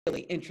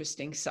really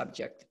interesting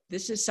subject.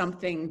 This is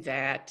something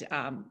that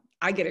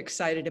I get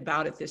excited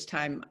about at this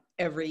time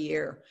every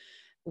year.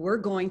 We're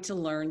going to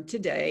learn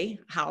today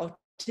how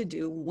to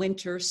do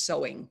winter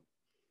sowing.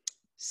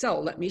 So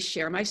let me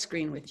share my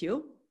screen with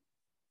you.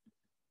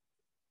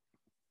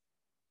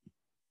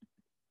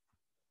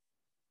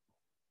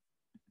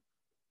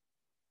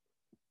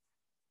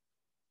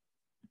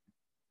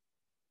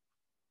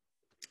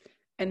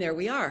 And there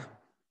we are.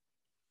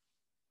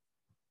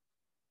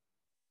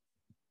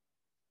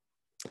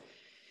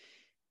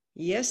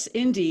 Yes,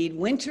 indeed,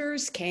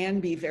 winters can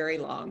be very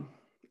long.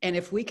 And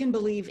if we can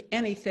believe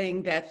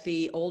anything that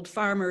the Old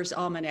Farmer's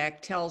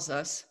Almanac tells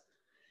us,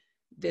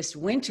 this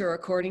winter,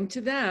 according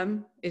to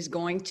them, is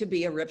going to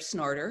be a rip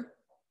snorter,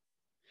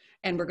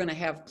 and we're going to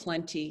have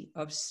plenty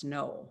of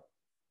snow.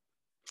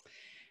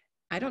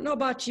 I don't know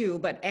about you,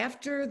 but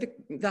after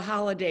the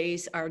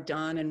holidays are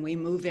done and we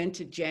move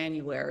into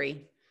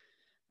January,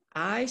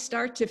 I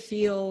start to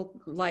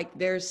feel like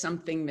there's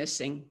something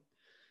missing.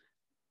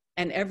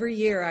 And every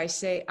year I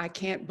say, I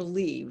can't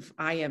believe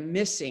I am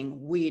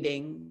missing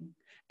weeding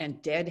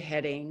and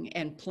deadheading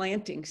and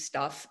planting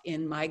stuff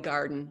in my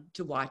garden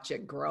to watch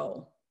it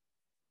grow.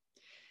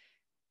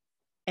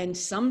 And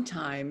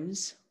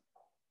sometimes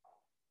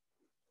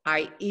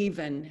I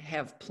even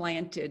have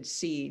planted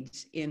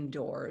seeds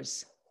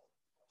indoors.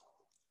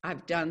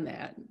 I've done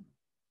that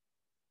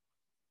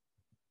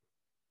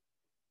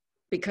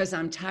because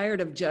I'm tired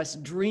of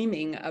just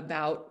dreaming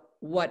about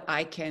what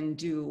I can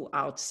do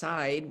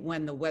outside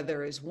when the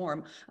weather is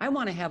warm. I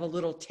want to have a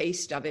little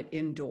taste of it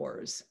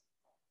indoors.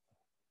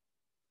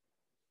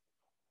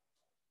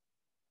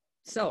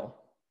 So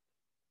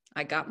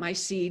I got my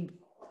seed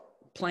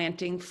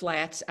planting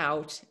flats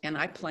out and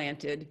I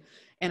planted,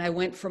 and I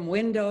went from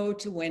window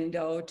to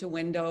window to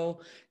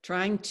window,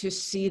 trying to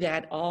see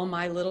that all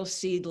my little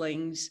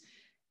seedlings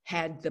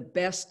had the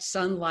best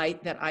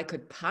sunlight that I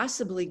could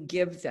possibly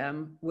give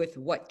them with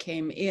what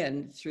came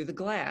in through the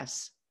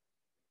glass.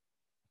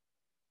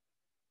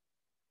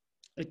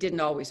 It didn't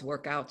always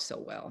work out so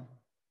well.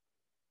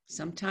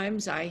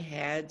 Sometimes I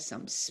had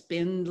some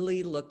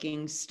spindly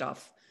looking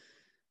stuff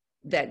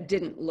that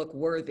didn't look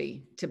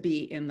worthy to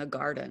be in the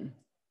garden.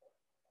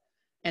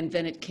 And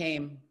then it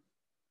came,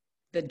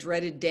 the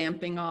dreaded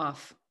damping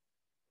off.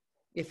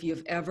 If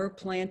you've ever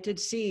planted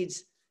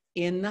seeds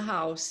in the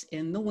house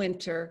in the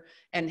winter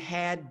and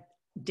had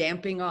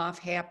damping off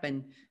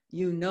happen,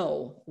 you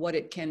know what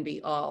it can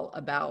be all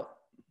about.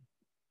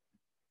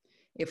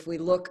 If we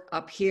look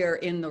up here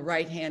in the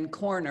right-hand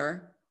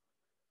corner,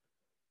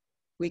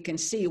 we can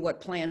see what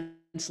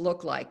plants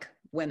look like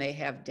when they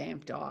have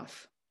damped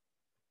off.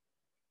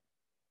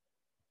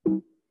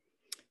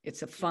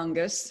 It's a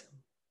fungus.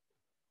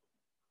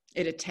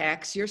 It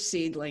attacks your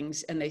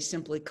seedlings and they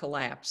simply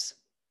collapse.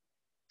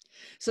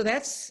 So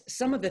that's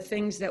some of the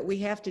things that we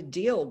have to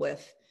deal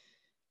with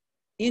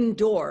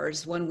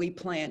indoors when we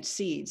plant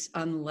seeds,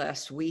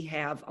 unless we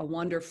have a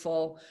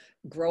wonderful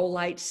grow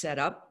light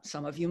setup.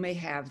 Some of you may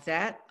have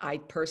that. I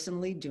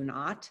personally do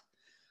not.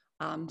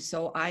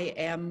 So I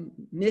am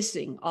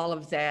missing all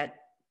of that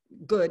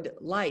good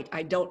light.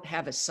 I don't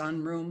have a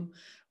sunroom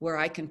where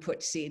I can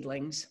put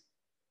seedlings.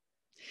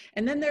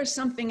 And then there's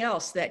something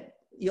else that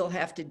you'll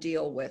have to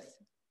deal with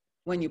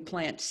when you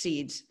plant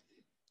seeds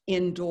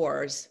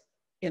indoors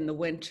in the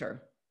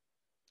winter.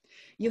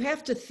 You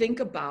have to think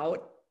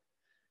about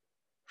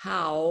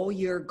how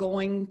you're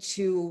going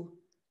to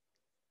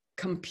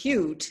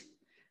compute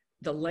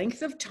the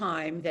length of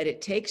time that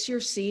it takes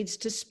your seeds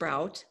to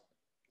sprout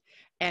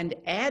and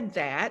add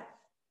that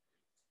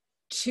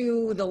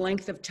to the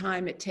length of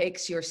time it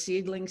takes your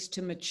seedlings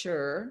to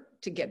mature,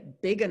 to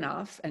get big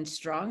enough and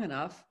strong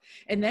enough.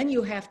 And then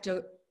you have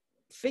to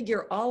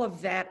figure all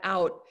of that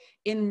out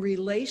in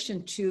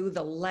relation to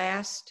the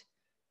last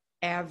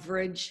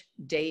average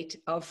date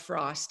of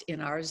frost in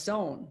our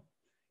zone.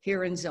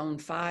 Here in zone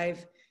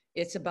 5,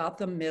 it's about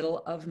the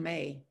middle of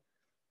May.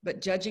 But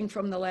judging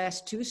from the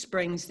last 2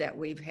 springs that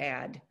we've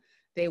had,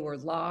 they were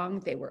long,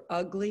 they were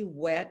ugly,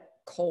 wet,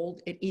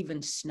 cold, it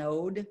even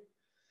snowed.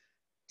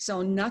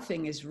 So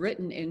nothing is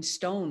written in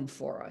stone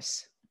for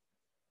us.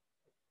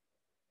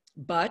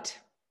 But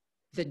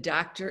the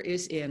doctor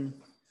is in.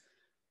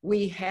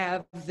 We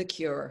have the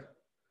cure.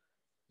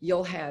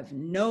 You'll have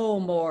no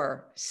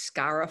more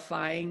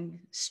scarifying,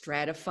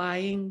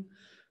 stratifying,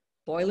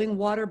 boiling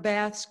water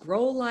baths,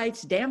 grow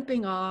lights,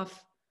 damping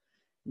off,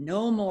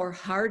 no more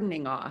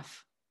hardening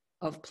off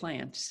of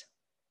plants.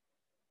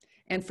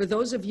 And for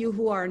those of you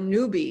who are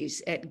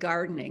newbies at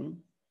gardening,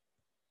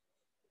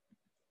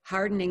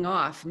 hardening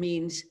off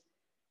means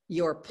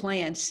your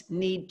plants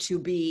need to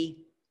be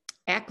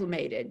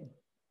acclimated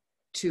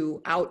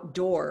to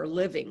outdoor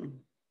living.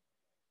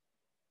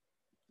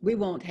 We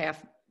won't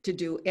have to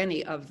do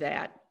any of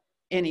that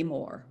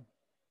anymore.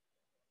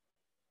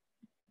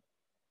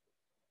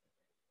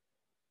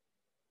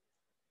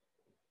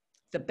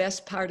 The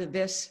best part of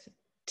this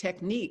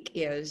technique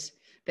is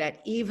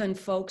that even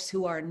folks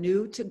who are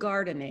new to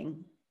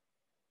gardening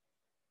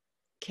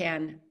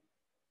can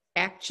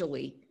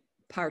actually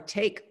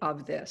partake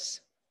of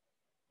this.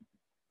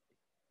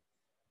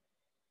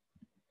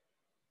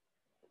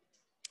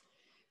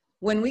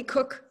 When we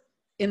cook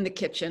in the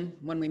kitchen,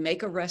 when we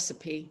make a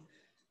recipe,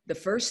 the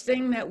first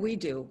thing that we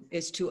do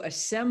is to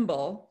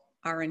assemble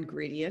our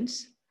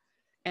ingredients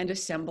and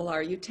assemble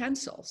our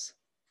utensils.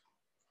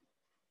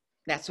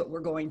 That's what we're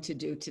going to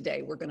do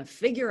today. We're going to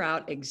figure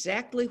out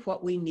exactly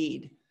what we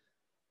need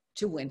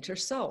to winter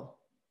sow.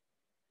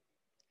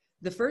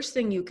 The first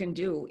thing you can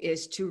do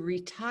is to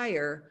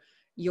retire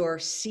your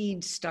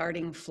seed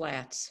starting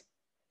flats.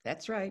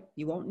 That's right,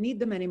 you won't need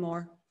them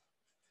anymore.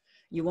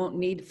 You won't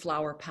need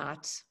flower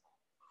pots.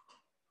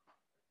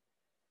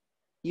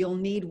 You'll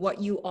need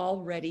what you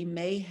already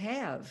may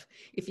have.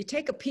 If you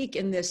take a peek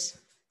in this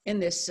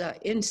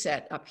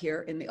inset up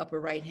here in the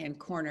upper right-hand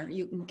corner,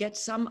 you can get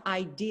some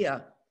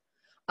idea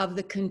of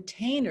the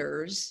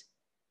containers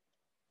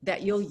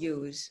that you'll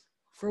use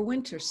for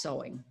winter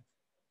sowing.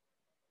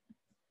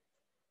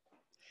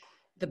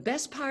 The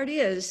best part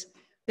is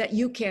that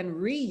you can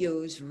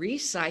reuse,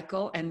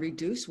 recycle, and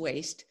reduce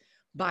waste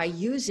by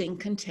using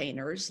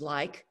containers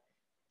like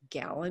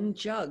gallon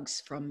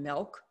jugs from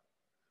milk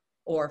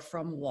or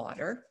from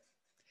water,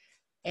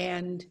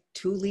 and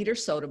 2-liter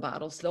soda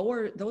bottles.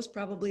 Those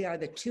probably are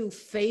the two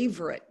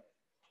favorite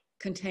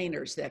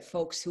containers that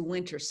folks who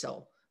winter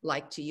sow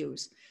like to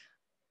use.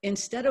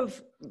 Instead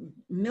of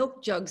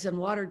milk jugs and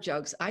water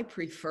jugs, I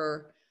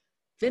prefer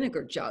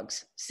vinegar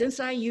jugs. Since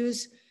I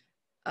use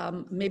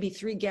maybe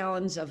 3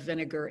 gallons of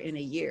vinegar in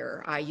a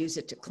year, I use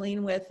it to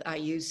clean with, I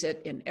use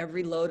it in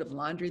every load of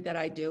laundry that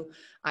I do,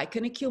 I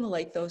can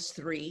accumulate those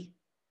 3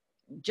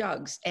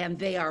 jugs, and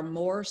they are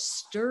more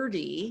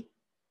sturdy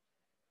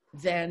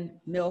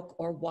than milk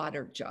or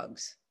water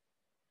jugs.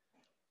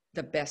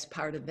 The best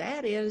part of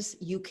that is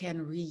you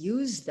can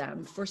reuse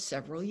them for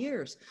several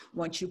years.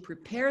 Once you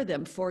prepare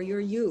them for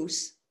your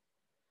use,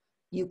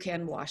 you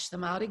can wash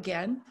them out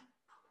again,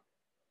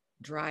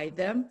 dry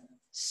them,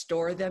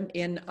 store them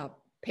in a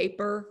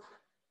paper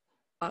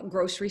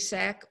grocery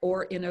sack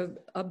or in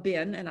a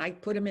bin, and I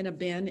put them in a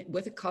bin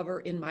with a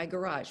cover in my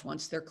garage.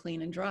 Once they're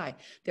clean and dry,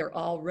 they're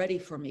all ready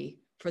for me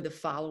for the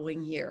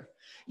following year.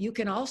 You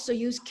can also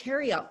use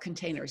carryout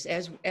containers,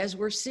 as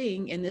we're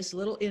seeing in this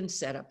little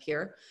inset up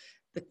here.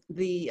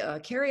 The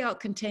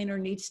carryout container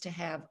needs to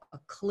have a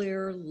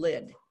clear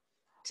lid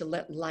to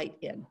let light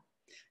in.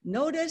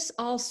 Notice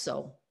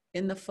also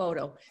in the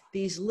photo,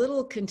 these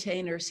little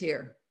containers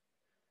here.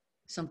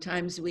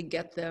 Sometimes we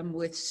get them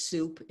with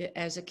soup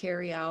as a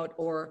carryout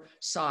or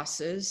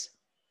sauces.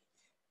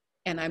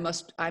 And I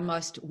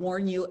must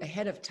warn you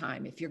ahead of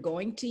time, if you're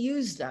going to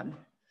use them,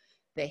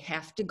 they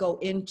have to go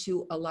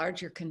into a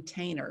larger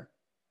container.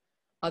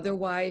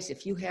 Otherwise,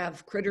 if you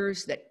have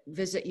critters that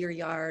visit your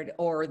yard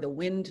or the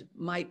wind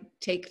might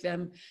take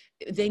them,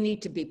 they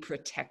need to be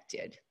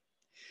protected.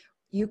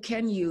 You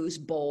can use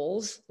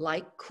bowls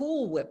like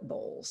Cool Whip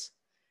bowls.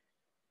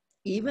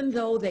 Even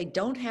though they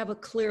don't have a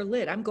clear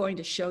lid, I'm going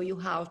to show you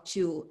how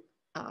to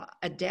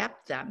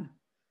adapt them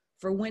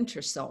for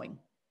winter sowing.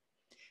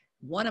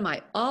 One of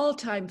my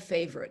all-time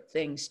favorite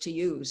things to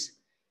use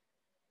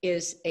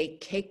is a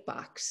cake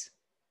box.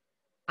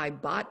 I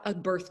bought a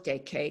birthday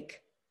cake,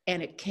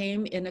 and it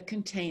came in a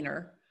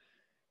container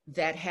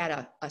that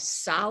had a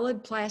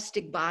solid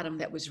plastic bottom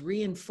that was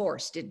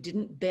reinforced. It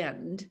didn't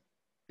bend.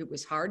 It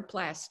was hard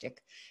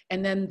plastic.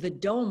 And then the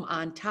dome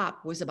on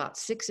top was about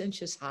 6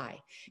 inches high.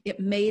 It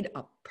made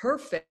a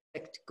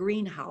perfect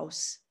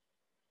greenhouse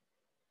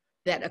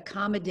that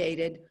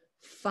accommodated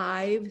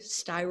 5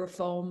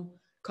 styrofoam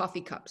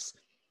coffee cups.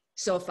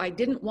 So if I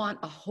didn't want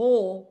a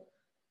whole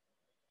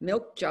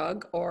milk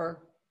jug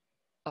or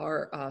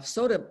a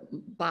soda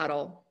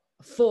bottle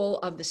full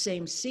of the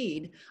same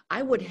seed,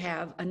 I would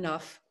have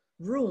enough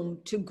room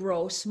to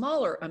grow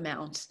smaller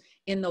amounts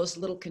in those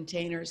little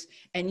containers.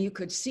 And you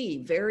could see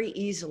very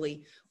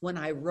easily when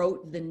I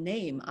wrote the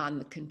name on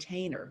the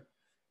container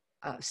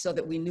so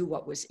that we knew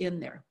what was in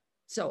there.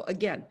 So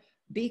again,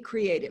 be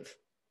creative.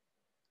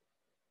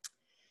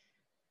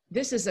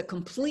 This is a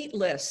complete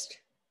list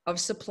of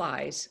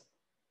supplies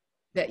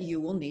that you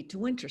will need to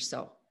winter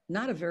sow.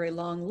 Not a very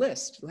long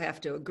list, you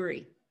have to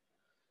agree.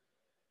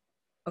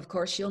 Of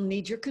course, you'll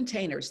need your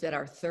containers that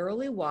are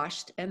thoroughly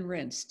washed and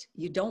rinsed.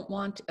 You don't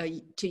want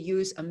to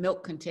use a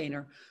milk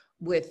container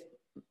with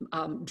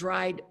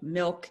dried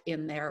milk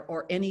in there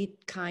or any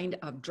kind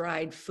of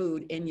dried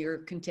food in your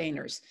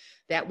containers.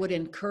 That would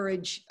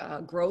encourage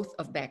growth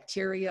of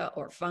bacteria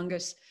or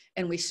fungus,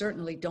 and we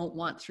certainly don't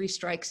want 3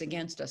 strikes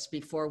against us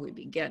before we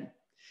begin.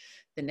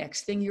 The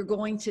next thing you're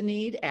going to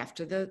need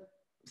after the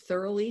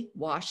thoroughly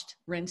washed,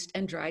 rinsed,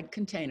 and dried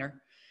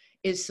container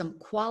is some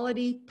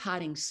quality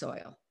potting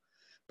soil.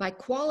 By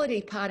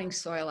quality potting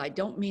soil, I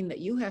don't mean that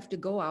you have to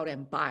go out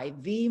and buy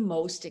the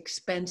most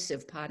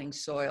expensive potting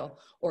soil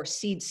or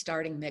seed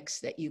starting mix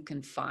that you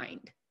can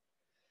find.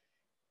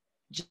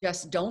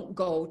 Just don't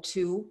go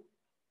to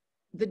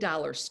the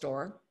dollar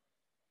store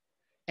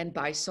and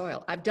buy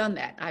soil. I've done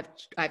that.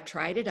 I've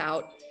tried it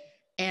out,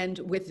 and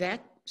with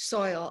that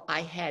soil,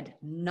 I had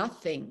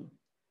nothing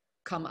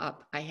come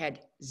up. I had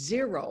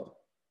zero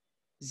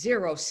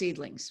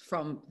seedlings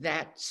from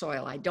that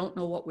soil. I don't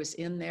know what was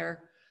in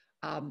there.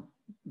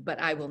 but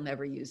I will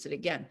never use it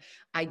again.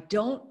 I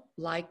don't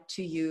like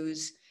to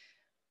use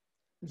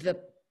the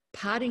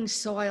potting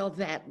soil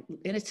that,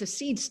 and it's a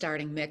seed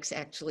starting mix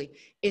actually,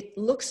 it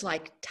looks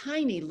like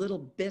tiny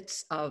little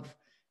bits of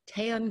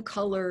tan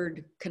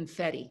colored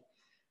confetti.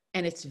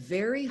 And it's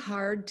very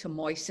hard to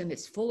moisten.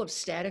 It's full of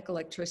static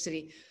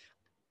electricity.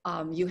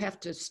 You have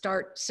to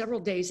start several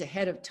days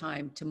ahead of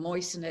time to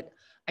moisten it.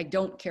 I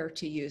don't care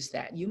to use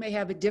that. You may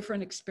have a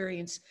different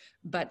experience,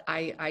 but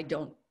I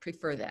don't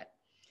prefer that.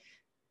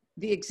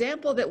 The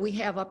example that we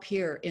have up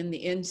here in the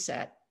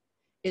inset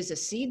is a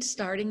seed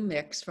starting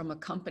mix from a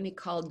company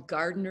called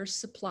Gardener's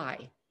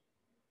Supply.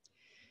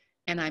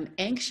 And I'm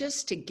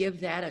anxious to give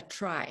that a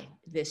try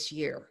this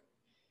year.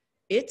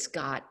 It's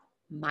got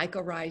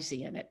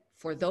mycorrhizae in it.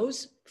 For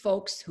those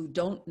folks who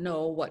don't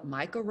know what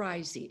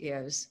mycorrhizae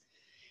is,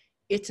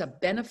 it's a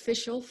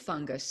beneficial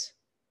fungus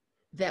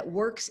that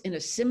works in a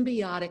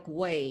symbiotic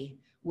way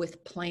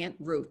with plant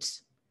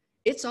roots.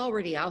 It's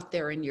already out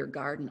there in your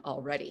garden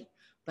already,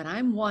 but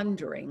I'm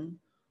wondering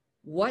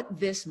what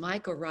this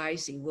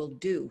mycorrhizae will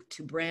do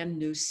to brand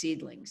new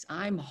seedlings.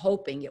 I'm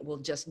hoping it will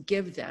just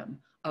give them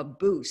a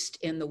boost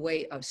in the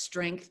way of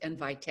strength and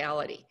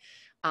vitality.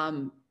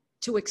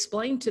 To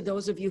explain to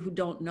those of you who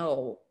don't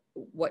know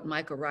what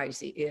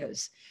mycorrhizae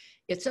is,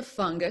 it's a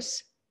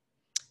fungus.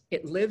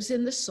 It lives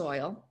in the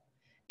soil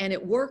and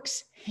it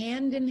works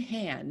hand in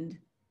hand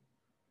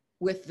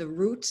with the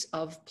roots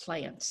of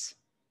plants.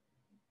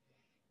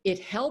 It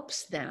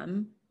helps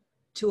them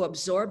to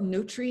absorb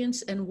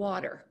nutrients and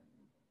water.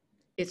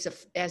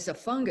 As a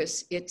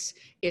fungus, it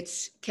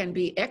can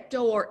be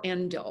ecto or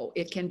endo.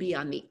 It can be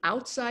on the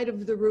outside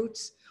of the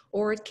roots,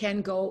 or it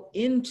can go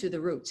into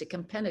the roots. It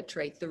can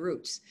penetrate the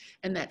roots.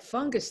 And that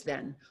fungus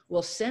then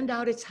will send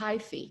out its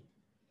hyphae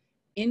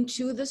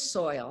into the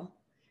soil,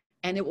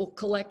 and it will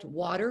collect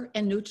water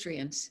and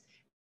nutrients,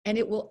 and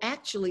it will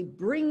actually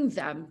bring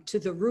them to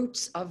the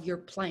roots of your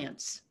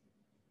plants.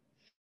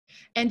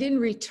 And in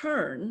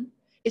return,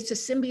 it's a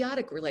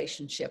symbiotic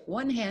relationship.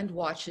 One hand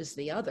washes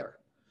the other.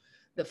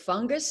 The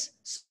fungus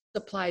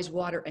supplies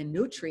water and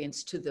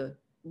nutrients to the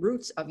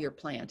roots of your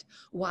plant,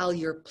 while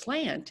your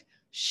plant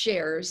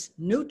shares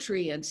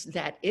nutrients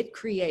that it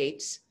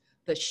creates,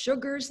 the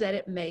sugars that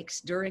it makes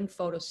during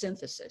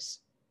photosynthesis.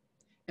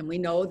 And we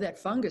know that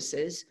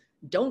funguses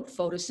don't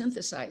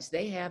photosynthesize.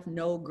 They have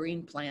no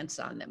green plants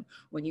on them.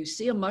 When you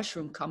see a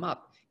mushroom come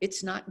up,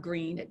 it's not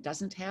green, it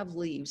doesn't have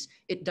leaves,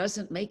 it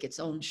doesn't make its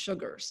own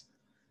sugars.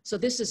 So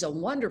this is a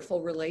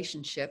wonderful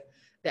relationship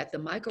that the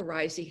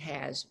mycorrhizae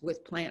has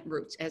with plant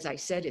roots. As I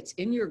said, it's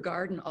in your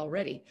garden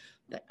already,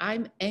 but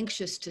I'm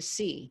anxious to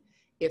see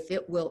if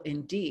it will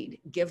indeed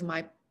give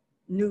my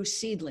new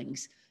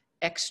seedlings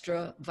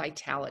extra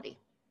vitality.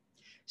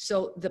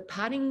 So the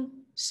potting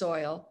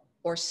soil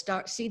or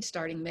seed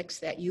starting mix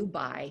that you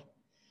buy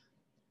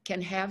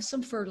can have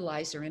some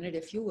fertilizer in it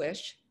if you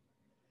wish,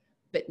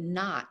 but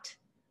not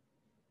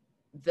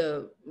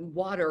the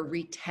water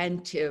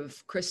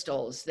retentive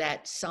crystals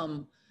that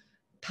some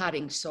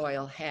potting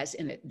soil has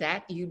in it.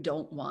 That you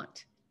don't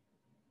want.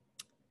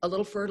 A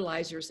little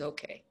fertilizer is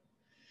okay.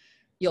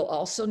 You'll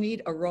also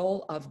need a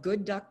roll of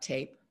good duct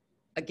tape.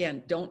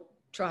 Again, don't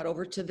trot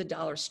over to the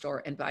dollar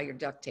store and buy your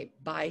duct tape.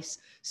 Buy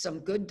some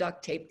good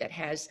duct tape that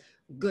has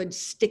good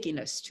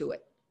stickiness to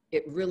it.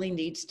 It really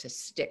needs to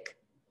stick.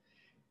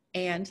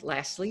 And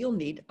lastly, you'll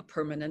need a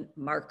permanent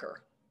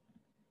marker.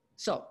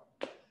 So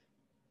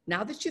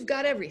now that you've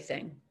got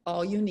everything,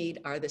 all you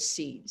need are the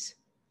seeds.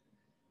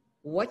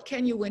 What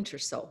can you winter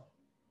sow?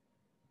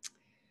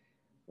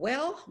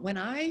 Well, when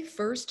I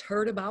first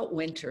heard about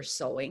winter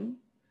sowing,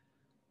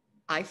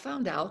 I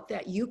found out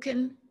that you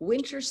can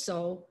winter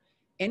sow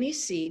any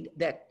seed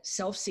that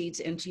self-seeds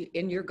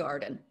in your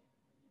garden.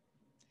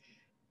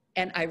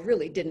 And I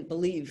really didn't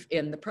believe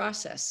in the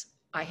process.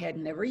 I had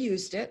never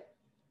used it,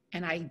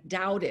 and I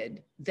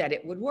doubted that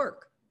it would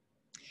work.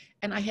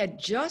 And I had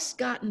just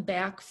gotten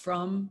back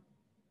from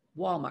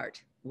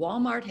Walmart.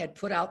 Walmart had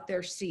put out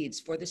their seeds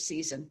for the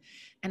season,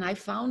 and I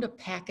found a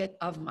packet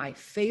of my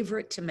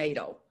favorite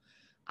tomato.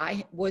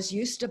 I was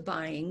used to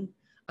buying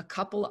a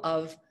couple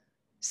of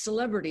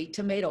celebrity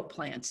tomato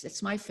plants.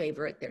 It's my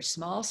favorite. They're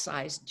small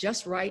size,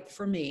 just right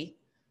for me,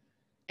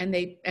 and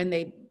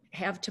they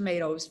have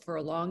tomatoes for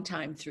a long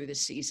time through the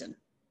season.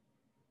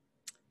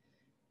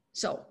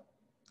 So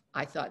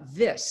I thought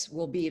this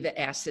will be the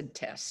acid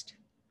test.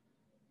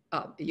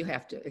 You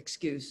have to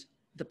excuse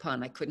the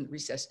pun. I couldn't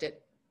resist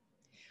it.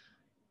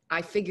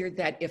 I figured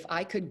that if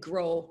I could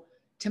grow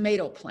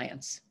tomato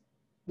plants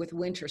with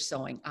winter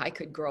sowing, I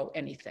could grow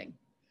anything.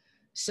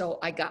 So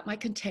I got my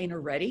container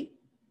ready.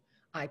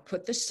 I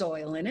put the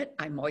soil in it.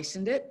 I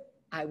moistened it.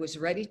 I was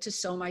ready to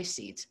sow my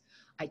seeds.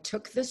 I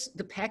took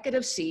the packet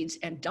of seeds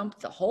and dumped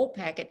the whole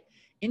packet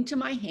into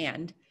my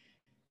hand,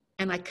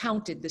 and I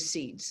counted the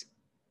seeds.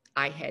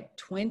 I had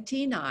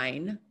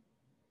 29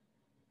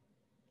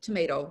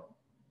 tomato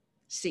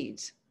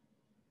seeds,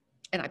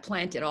 and I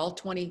planted all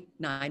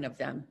 29 of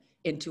them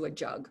into a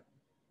jug.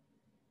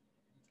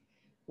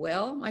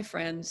 Well, my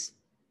friends,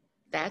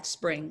 that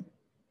spring,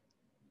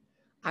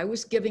 I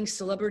was giving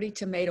celebrity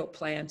tomato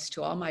plants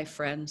to all my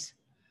friends,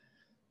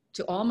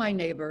 to all my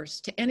neighbors,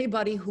 to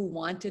anybody who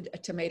wanted a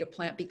tomato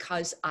plant,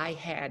 because I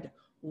had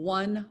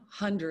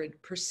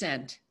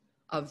 100%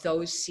 of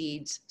those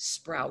seeds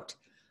sprout.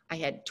 I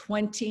had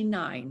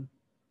 29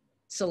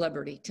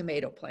 celebrity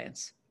tomato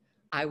plants.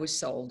 I was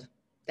sold.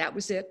 That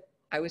was it.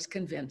 I was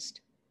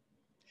convinced.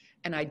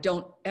 And I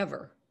don't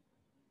ever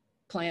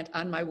plant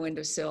on my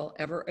windowsill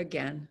ever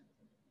again.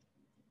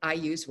 I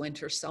use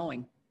winter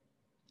sowing.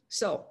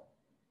 So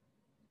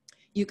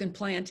you can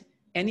plant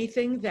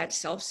anything that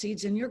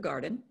self-seeds in your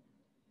garden.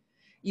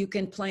 You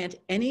can plant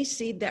any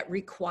seed that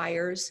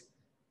requires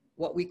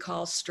what we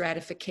call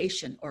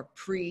stratification or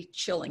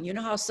pre-chilling. You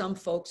know how some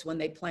folks, when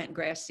they plant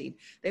grass seed,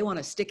 they want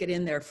to stick it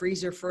in their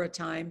freezer for a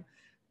time?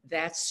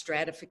 That's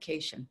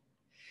stratification.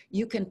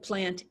 You can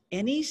plant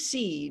any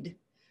seed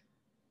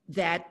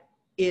that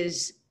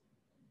is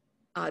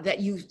that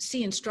you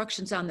see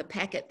instructions on the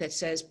packet that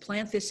says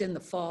plant this in the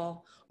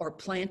fall or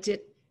plant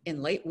it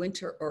in late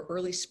winter or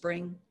early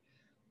spring.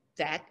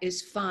 That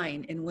is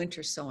fine in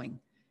winter sowing.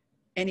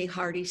 Any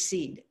hardy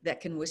seed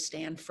that can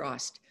withstand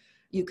frost.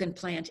 You can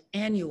plant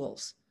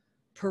annuals,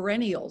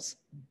 perennials,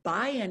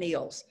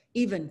 biennials,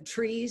 even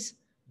trees,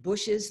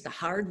 bushes, the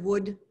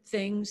hardwood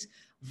things,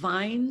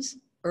 vines,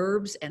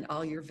 herbs, and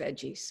all your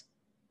veggies.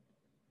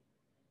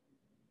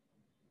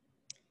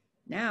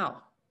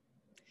 Now,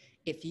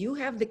 if you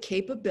have the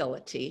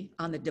capability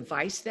on the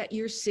device that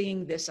you're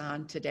seeing this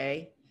on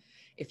today,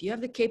 if you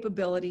have the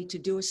capability to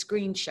do a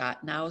screenshot,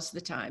 now's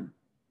the time.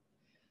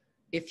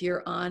 If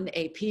you're on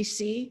a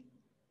PC,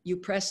 you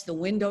press the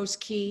Windows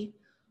key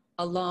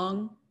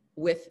along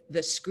with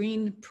the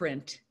screen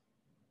print,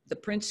 the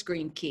print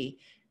screen key,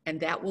 and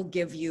that will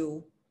give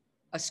you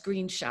a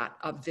screenshot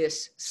of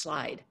this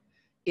slide.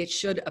 It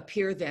should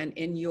appear then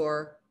in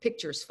your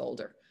pictures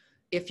folder.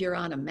 If you're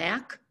on a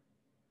Mac,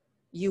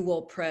 you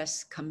will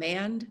press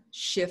Command,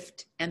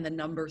 Shift, and the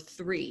number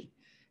 3,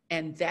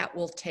 and that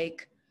will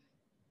take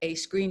a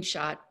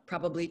screenshot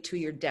probably to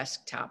your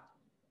desktop.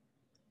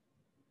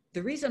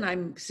 The reason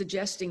I'm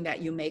suggesting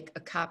that you make a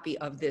copy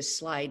of this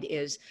slide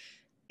is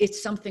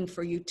it's something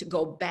for you to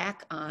go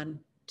back on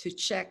to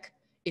check.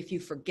 If you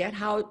forget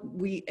how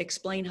we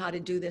explain how to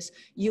do this,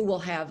 you will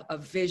have a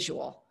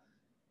visual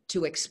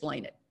to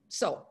explain it.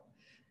 So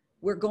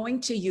we're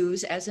going to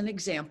use, as an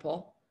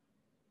example,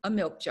 a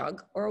milk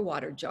jug or a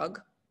water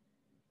jug.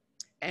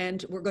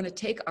 And we're going to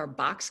take our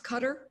box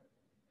cutter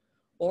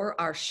or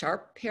our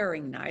sharp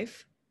paring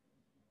knife.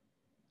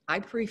 I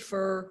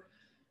prefer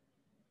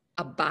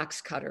a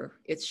box cutter.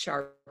 It's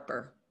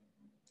sharper.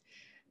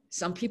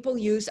 Some people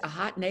use a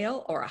hot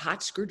nail or a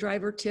hot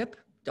screwdriver tip.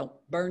 Don't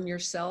burn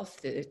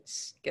yourself. It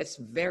gets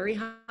very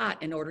hot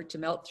in order to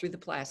melt through the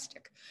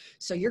plastic.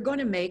 So you're going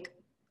to make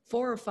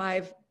 4 or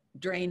 5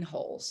 drain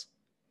holes.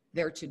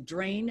 They're to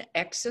drain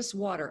excess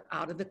water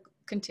out of the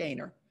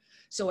container.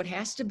 So it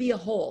has to be a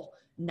hole,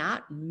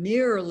 not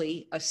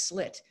merely a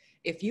slit.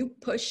 If you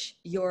push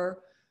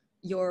your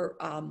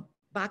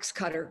box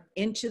cutter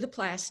into the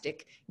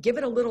plastic, give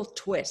it a little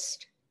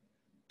twist.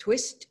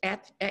 Twist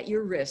at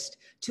your wrist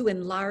to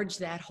enlarge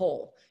that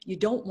hole. You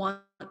don't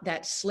want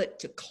that slit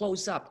to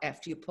close up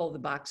after you pull the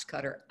box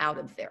cutter out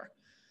of there.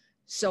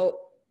 So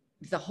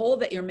the hole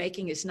that you're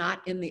making is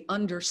not in the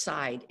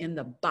underside, in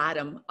the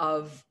bottom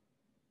of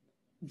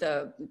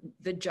the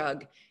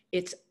jug.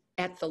 It's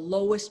at the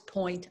lowest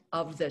point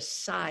of the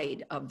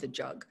side of the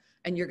jug.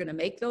 And you're going to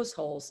make those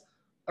holes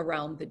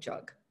around the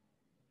jug.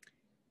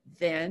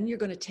 Then you're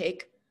going to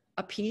take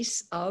a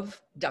piece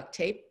of duct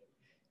tape,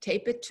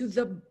 tape it to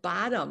the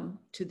bottom,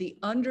 to the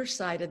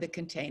underside of the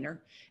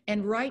container,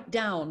 and write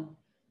down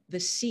the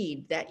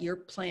seed that you're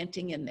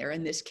planting in there.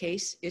 In this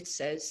case, it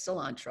says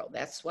cilantro.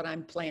 That's what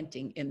I'm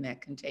planting in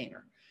that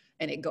container.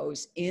 And it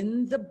goes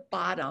in the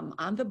bottom,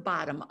 on the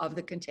bottom of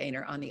the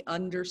container, on the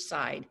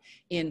underside,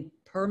 in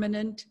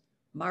permanent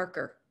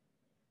marker.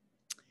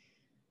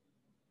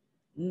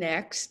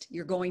 Next,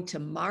 you're going to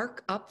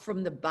mark up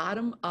from the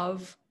bottom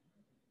of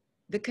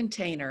the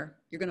container.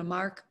 You're going to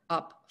mark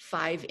up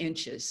 5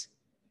 inches.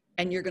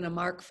 And you're going to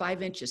mark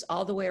 5 inches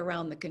all the way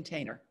around the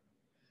container.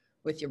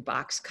 With your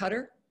box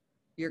cutter,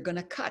 you're going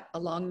to cut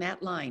along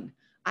that line.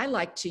 I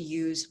like to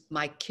use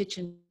my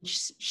kitchen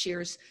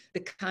shears, the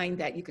kind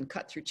that you can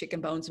cut through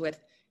chicken bones with.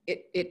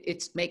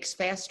 It makes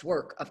fast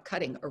work of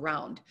cutting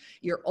around.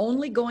 You're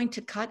only going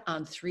to cut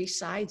on 3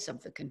 sides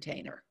of the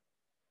container.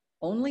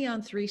 Only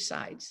on 3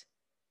 sides.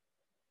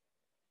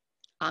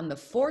 On the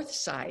 4th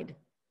side,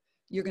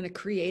 you're going to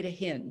create a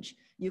hinge.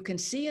 You can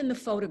see in the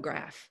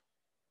photograph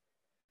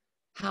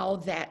how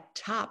that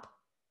top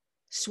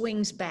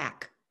swings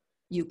back.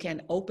 You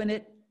can open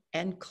it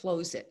and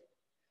close it.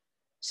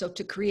 So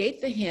to create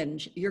the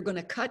hinge, you're going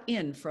to cut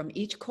in from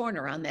each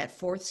corner on that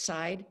 4th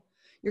side.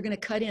 You're going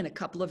to cut in a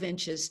couple of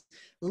inches,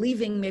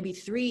 leaving maybe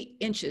 3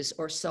 inches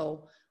or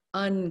so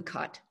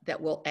uncut that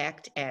will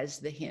act as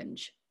the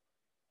hinge.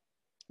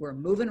 We're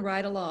moving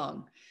right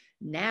along.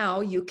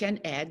 Now you can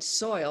add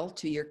soil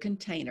to your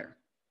container.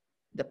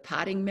 The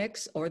potting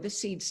mix or the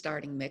seed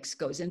starting mix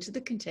goes into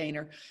the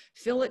container,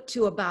 fill it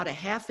to about a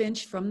 1/2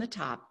 inch from the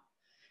top,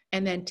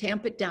 and then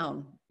tamp it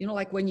down. You know,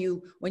 like when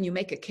you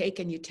make a cake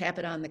and you tap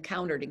it on the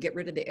counter to get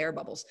rid of the air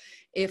bubbles.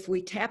 If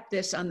we tap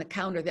this on the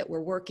counter that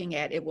we're working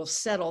at, it will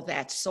settle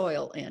that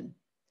soil in.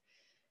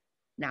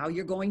 Now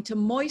you're going to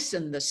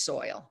moisten the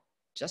soil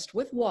just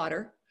with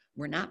water.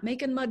 We're not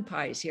making mud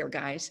pies here,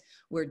 guys.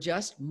 We're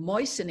just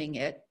moistening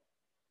it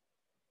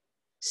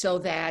so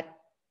that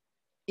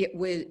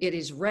it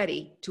is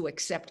ready to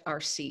accept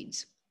our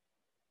seeds.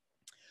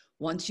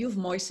 Once you've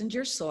moistened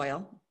your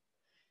soil,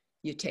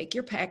 you take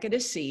your packet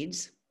of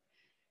seeds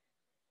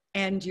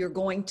and you're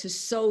going to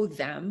sow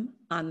them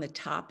on the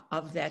top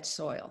of that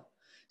soil.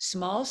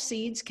 Small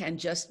seeds can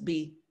just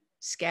be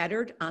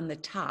scattered on the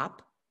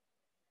top.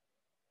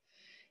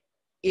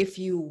 If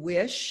you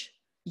wish,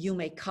 you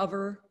may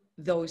cover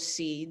those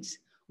seeds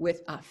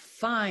with a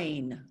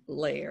fine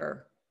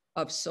layer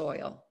of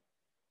soil.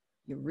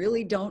 You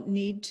really don't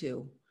need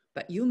to,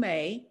 but you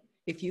may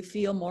if you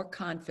feel more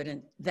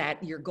confident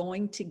that you're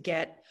going to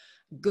get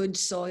good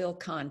soil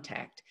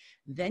contact.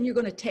 Then you're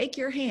going to take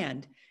your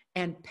hand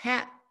and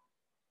pat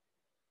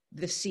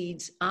the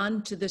seeds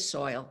onto the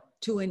soil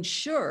to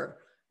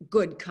ensure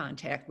good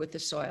contact with the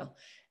soil.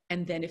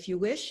 And then if you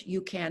wish,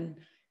 you can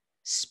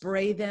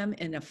spray them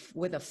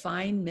with a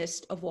fine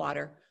mist of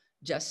water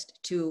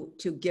just to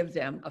give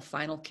them a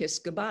final kiss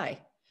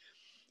goodbye.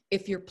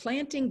 If you're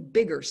planting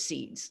bigger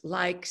seeds,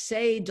 like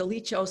say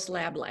Dolichos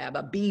Lab,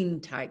 a bean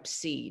type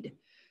seed,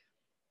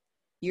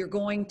 you're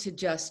going to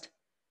just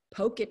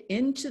poke it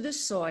into the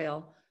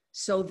soil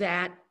so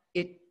that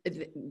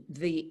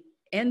the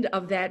end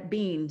of that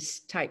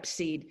beans type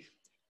seed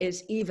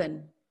is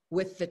even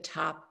with the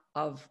top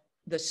of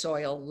the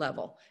soil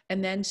level,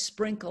 and then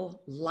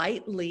sprinkle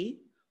lightly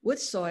with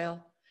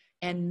soil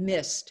and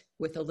mist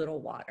with a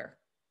little water.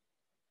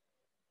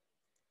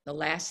 The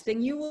last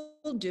thing you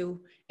will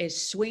do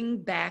is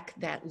swing back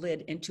that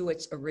lid into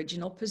its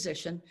original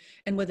position,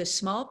 and with a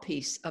small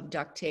piece of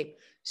duct tape,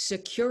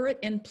 secure it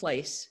in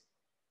place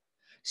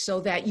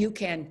so that you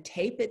can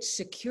tape it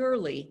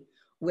securely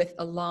with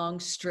a long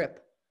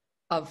strip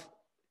of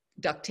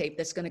duct tape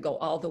that's going to go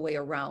all the way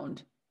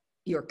around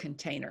your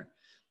container.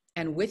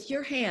 And with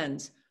your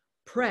hands,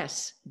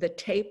 press the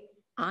tape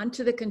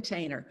onto the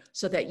container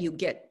so that you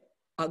get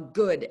a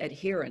good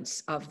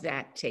adherence of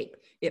that tape.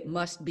 It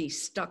must be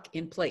stuck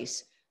in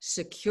place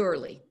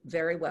securely,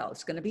 very well.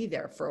 It's going to be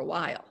there for a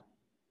while.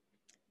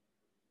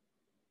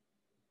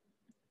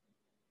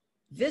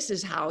 This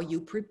is how you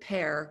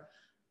prepare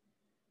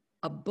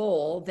a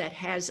bowl that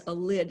has a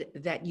lid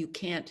that you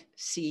can't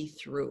see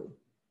through.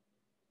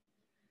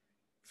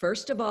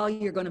 First of all,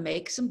 you're going to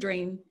make some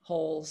drain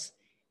holes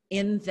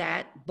in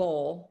that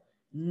bowl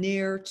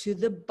near to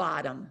the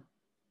bottom.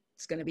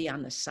 It's going to be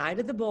on the side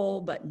of the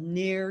bowl, but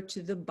near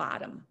to the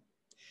bottom.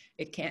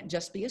 It can't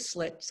just be a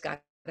slit. It's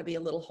got to be a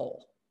little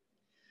hole.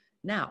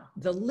 Now,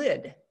 the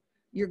lid,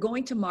 you're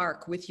going to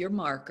mark with your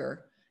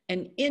marker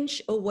 1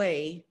 inch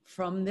away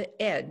from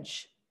the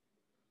edge,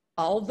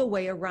 all the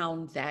way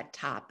around that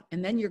top.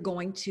 And then you're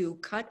going to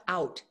cut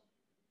out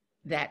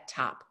that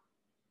top.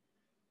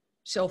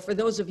 So for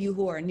those of you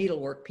who are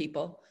needlework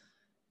people,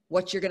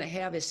 what you're going to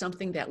have is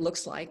something that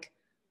looks like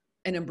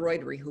an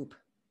embroidery hoop.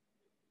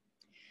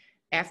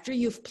 After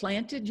you've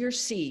planted your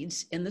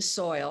seeds in the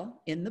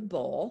soil, in the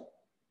bowl,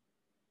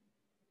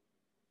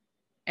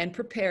 and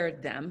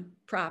prepared them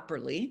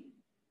properly,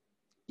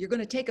 you're going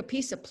to take a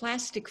piece of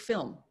plastic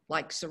film,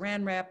 like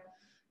Saran wrap,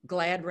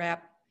 Glad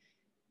wrap,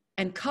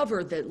 and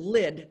cover the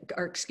lid,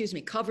 or excuse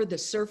me, cover the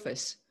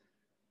surface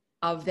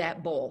of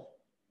that bowl.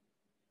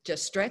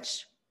 Just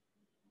stretch,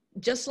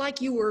 just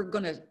like you were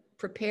going to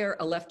prepare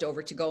a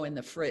leftover to go in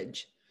the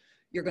fridge.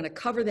 You're going to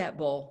cover that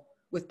bowl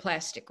with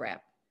plastic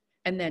wrap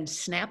and then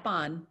snap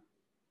on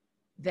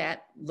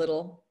that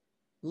little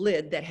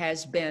lid that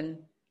has been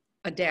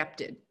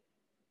adapted.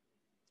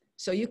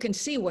 So you can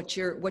see what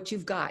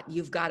you've got.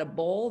 You've got a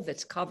bowl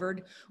that's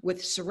covered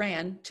with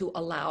saran to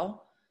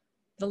allow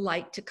the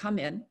light to come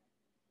in.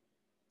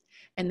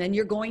 And then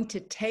you're going to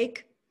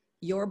take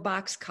your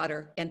box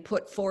cutter and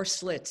put 4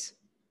 slits,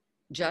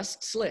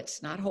 just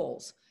slits, not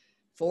holes,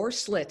 4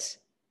 slits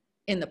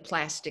in the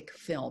plastic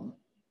film.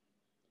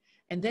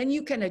 And then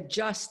you can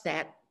adjust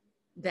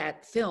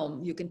that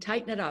film. You can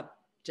tighten it up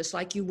just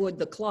like you would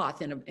the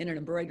cloth in an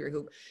embroidery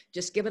hoop.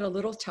 Just give it a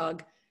little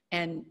tug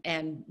and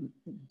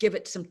give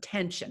it some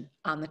tension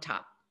on the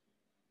top.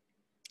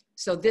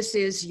 So this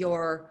is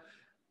your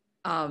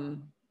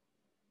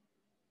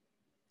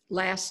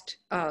last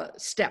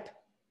step.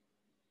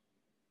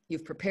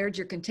 You've prepared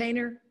your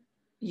container,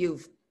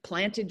 you've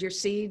planted your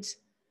seeds,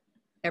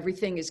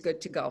 everything is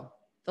good to go.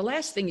 The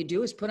last thing you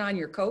do is put on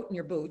your coat and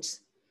your boots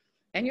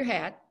and your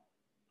hat,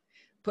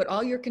 put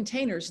all your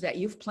containers that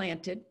you've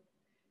planted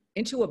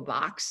into a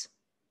box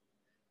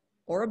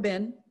or a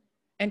bin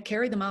and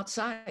carry them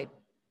outside.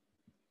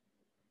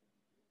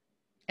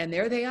 And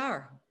there they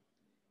are.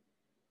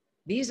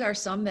 These are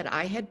some that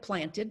I had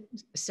planted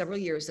several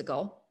years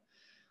ago.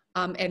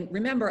 And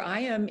remember, I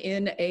am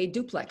in a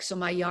duplex, so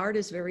my yard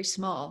is very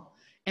small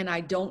and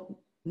I don't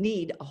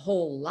need a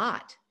whole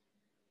lot.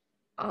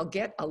 I'll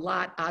get a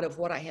lot out of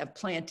what I have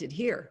planted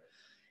here.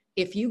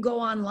 If you go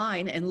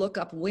online and look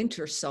up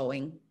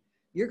Wintersowing,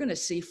 you're going to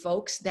see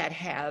folks that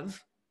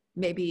have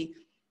maybe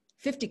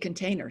 50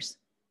 containers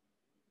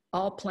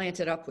all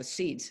planted up with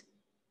seeds.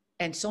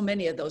 And so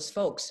many of those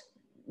folks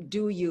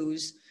do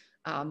use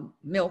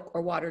milk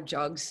or water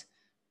jugs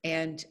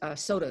and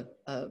soda,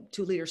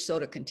 2-liter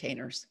soda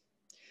containers.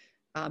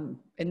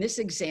 In this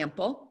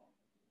example,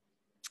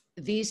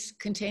 these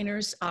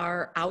containers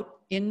are out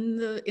in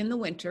the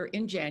winter,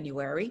 in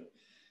January,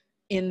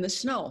 in the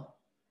snow.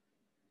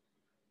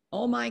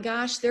 Oh my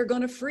gosh, they're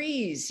going to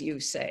freeze, you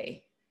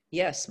say.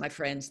 Yes, my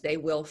friends, they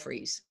will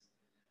freeze.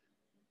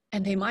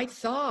 And they might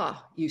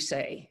thaw, you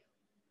say.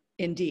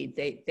 Indeed,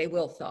 they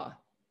will thaw.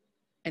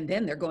 And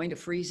then they're going to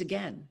freeze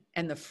again.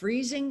 And the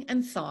freezing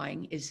and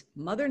thawing is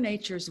Mother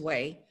Nature's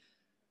way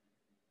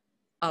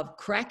of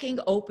cracking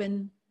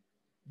open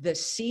the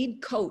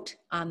seed coat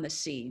on the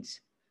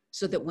seeds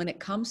so that when it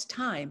comes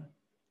time,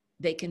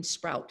 they can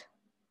sprout.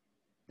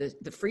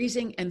 The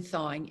freezing and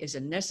thawing is a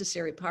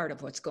necessary part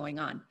of what's going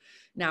on.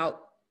 Now,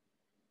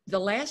 the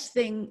last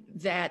thing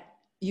that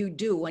you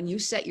do when you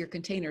set your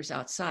containers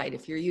outside,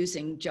 if you're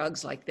using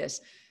jugs like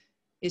this,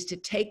 is to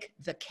take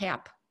the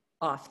cap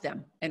off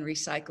them and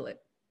recycle it.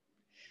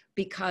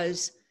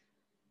 Because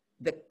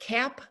the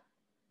cap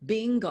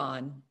being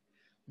gone,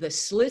 the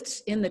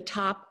slits in the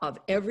top of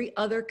every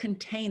other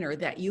container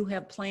that you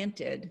have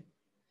planted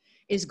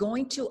is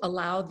going to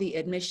allow the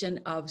admission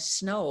of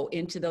snow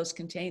into those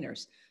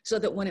containers so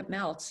that when it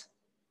melts,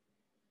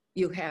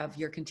 you have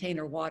your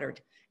container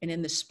watered. And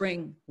in the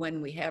spring,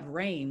 when we have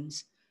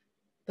rains,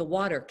 the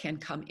water can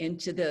come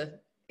into the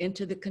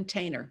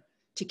container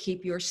to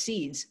keep your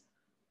seeds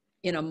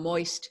in a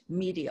moist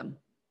medium.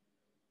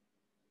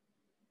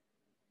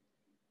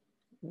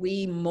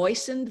 We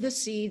moistened the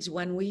seeds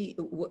when we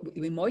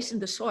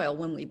moistened the soil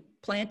when we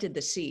planted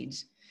the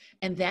seeds,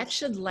 and that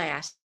should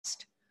last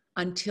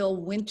until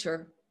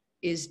winter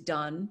is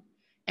done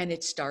and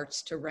it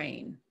starts to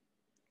rain.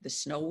 The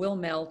snow will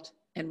melt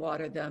and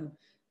water them.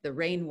 The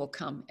rain will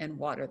come and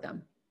water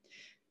them.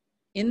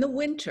 In the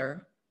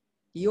winter,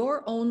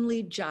 your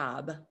only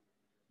job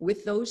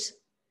with those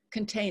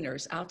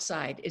containers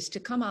outside is to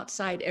come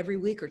outside every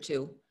week or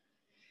two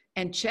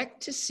and check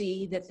to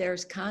see that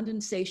there's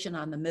condensation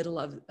on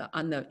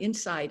the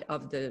inside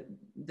of the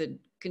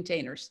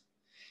containers.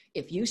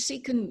 If you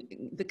see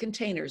the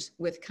containers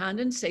with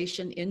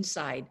condensation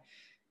inside,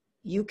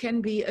 you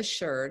can be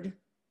assured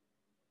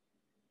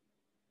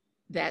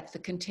that the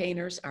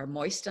containers are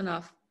moist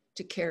enough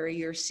to carry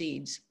your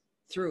seeds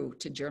through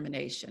to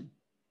germination.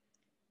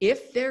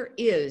 If there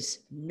is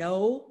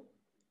no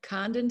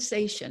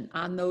condensation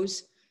on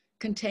those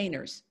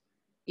containers,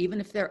 even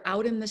if they're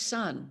out in the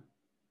sun,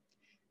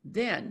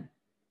 then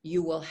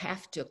you will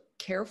have to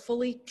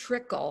carefully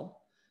trickle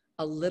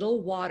a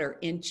little water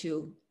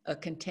into a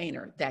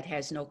container that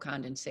has no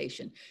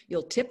condensation.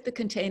 You'll tip the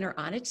container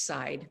on its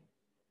side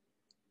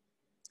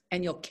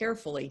and you'll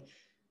carefully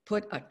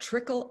put a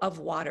trickle of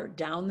water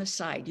down the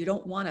side. You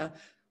don't want to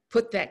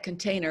put that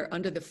container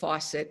under the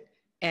faucet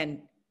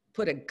and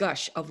put a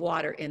gush of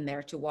water in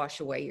there to wash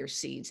away your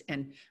seeds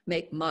and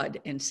make mud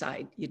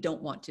inside. You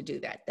don't want to do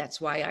that. That's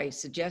why I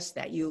suggest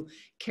that you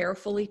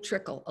carefully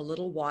trickle a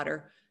little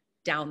water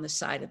down the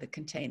side of the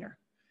container.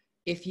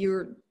 If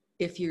you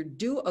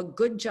do a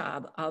good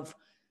job of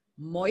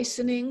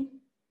moistening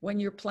when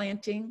you're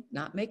planting,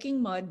 not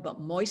making mud,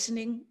 but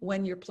moistening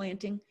when you're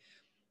planting,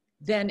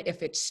 then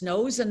if it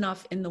snows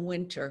enough in the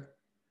winter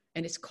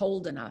and it's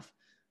cold enough,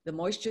 the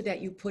moisture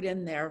that you put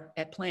in there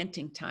at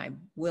planting time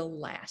will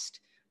last.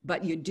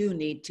 But you do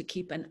need to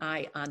keep an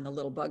eye on the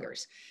little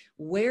buggers.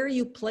 Where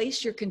you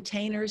place your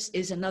containers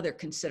is another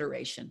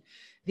consideration.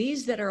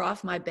 These that are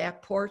off my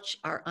back porch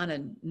are on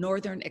a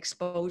northern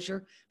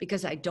exposure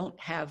because I don't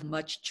have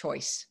much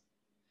choice.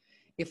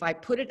 If I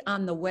put it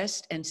on the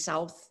west and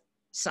south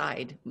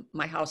side,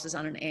 my house is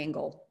on an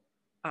angle,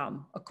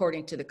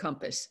 according to the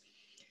compass,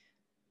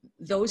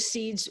 those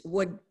seeds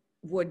would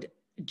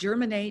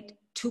germinate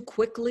too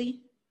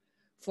quickly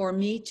for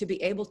me to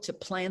be able to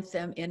plant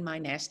them in my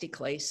nasty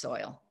clay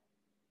soil.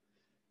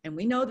 And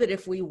we know that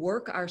if we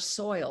work our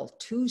soil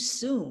too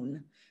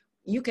soon,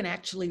 you can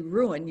actually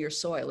ruin your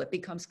soil. It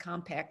becomes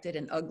compacted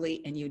and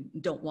ugly, and you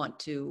don't want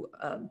to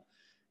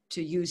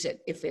use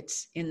it if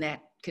it's in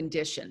that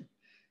condition.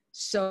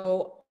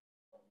 So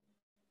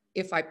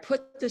if I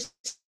put the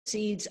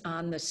seeds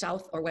on the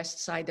south or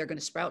west side, they're going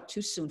to sprout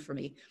too soon for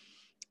me.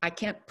 I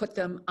can't put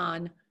them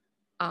on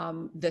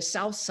the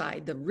south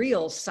side, the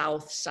real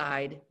south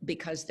side,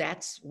 because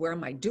that's where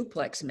my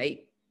duplex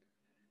mate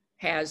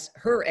has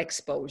her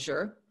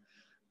exposure.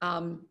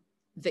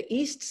 The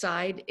east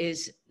side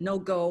is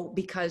no-go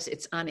because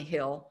it's on a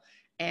hill,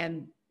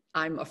 and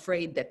I'm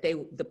afraid that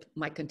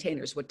my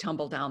containers would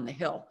tumble down the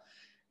hill.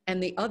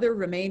 And the other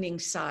remaining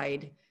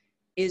side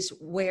is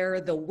where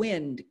the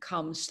wind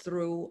comes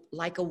through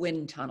like a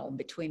wind tunnel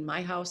between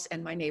my house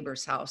and my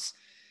neighbor's house.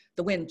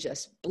 The wind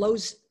just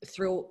blows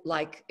through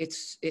like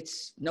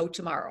it's no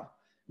tomorrow.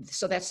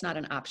 So that's not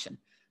an option.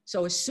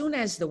 So as soon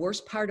as the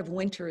worst part of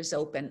winter is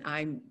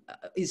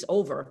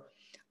over,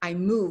 I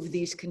move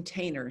these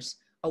containers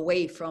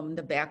away from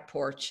the back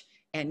porch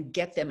and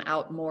get them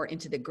out more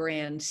into the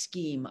grand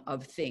scheme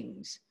of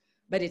things.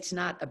 But it's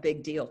not a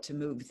big deal to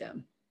move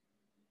them.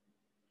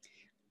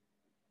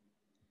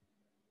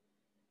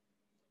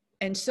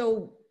 And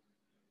so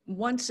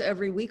once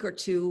every week or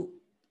two,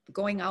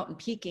 going out and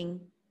peeking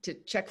to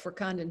check for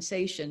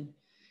condensation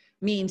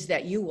means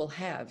that you will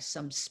have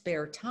some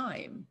spare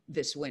time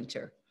this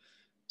winter.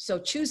 So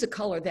choose a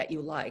color that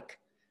you like,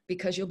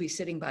 because you'll be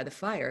sitting by the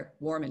fire,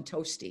 warm and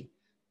toasty,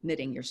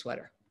 knitting your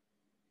sweater.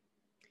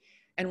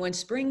 And when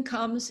spring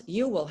comes,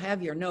 you will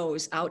have your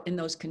nose out in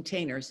those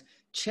containers,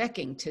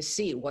 checking to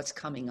see what's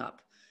coming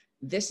up.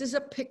 This is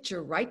a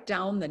picture right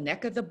down the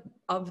neck of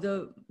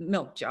the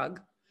milk jug,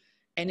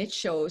 and it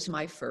shows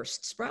my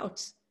first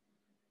sprouts.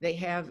 They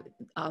have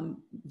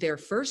their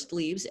first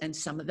leaves, and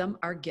some of them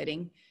are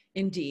getting,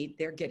 indeed,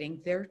 they're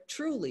getting their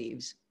true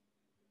leaves.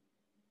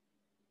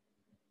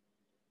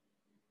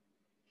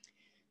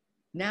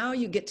 Now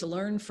you get to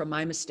learn from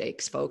my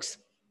mistakes, folks.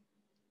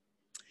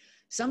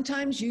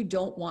 Sometimes you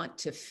don't want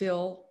to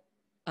fill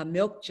a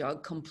milk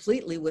jug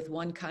completely with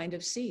one kind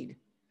of seed.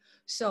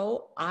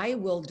 So I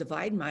will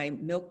divide my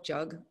milk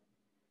jug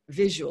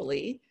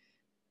visually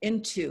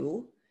in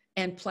two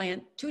and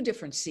plant two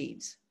different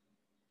seeds.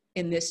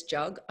 In this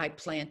jug, I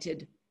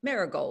planted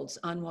marigolds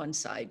on one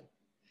side.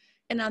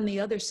 And on the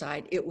other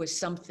side, it was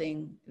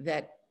something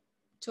that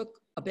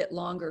took a bit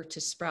longer to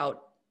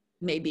sprout,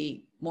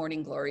 maybe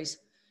morning glories.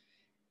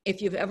 If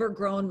you've ever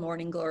grown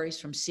morning glories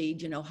from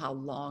seed, you know how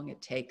long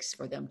it takes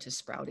for them to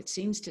sprout. It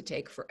seems to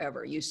take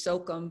forever. You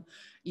soak them,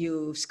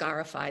 you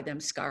scarify them.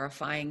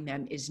 Scarifying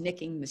them is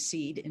nicking the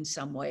seed in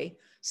some way.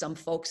 Some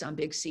folks on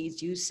big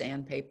seeds use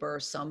sandpaper.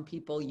 Some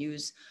people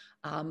use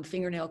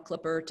fingernail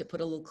clipper to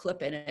put a little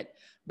clip in it.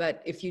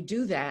 But if you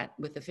do that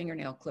with the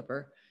fingernail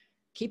clipper,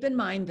 keep in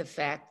mind the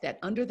fact that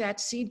under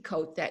that seed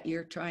coat that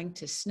you're trying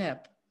to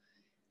snip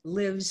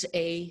lives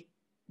a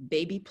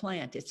baby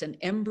plant. It's an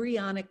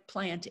embryonic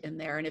plant in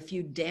there. And if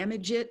you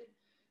damage it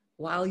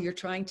while you're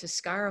trying to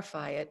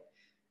scarify it,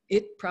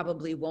 it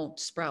probably won't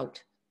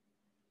sprout.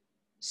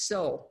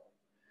 So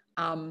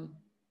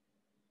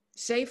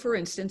say for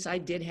instance, I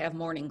did have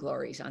morning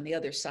glories on the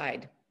other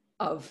side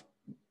of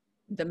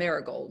the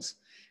marigolds,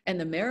 and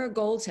the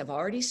marigolds have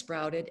already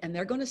sprouted, and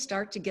they're going to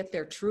start to get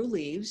their true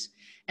leaves,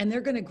 and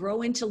they're going to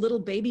grow into little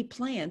baby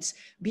plants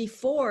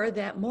before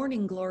that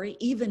morning glory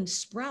even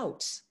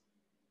sprouts.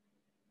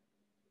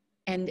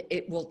 And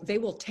they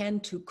will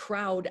tend to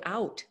crowd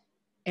out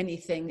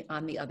anything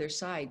on the other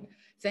side.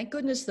 Thank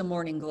goodness the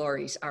morning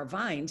glories are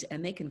vines,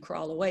 and they can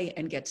crawl away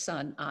and get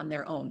sun on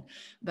their own.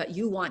 But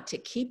you want to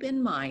keep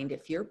in mind,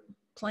 if you're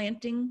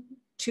planting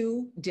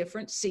two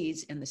different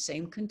seeds in the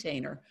same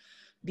container,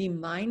 be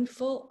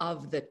mindful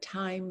of the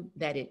time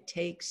that it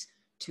takes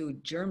to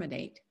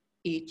germinate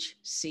each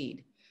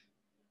seed.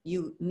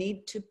 You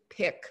need to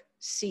pick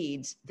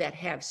seeds that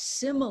have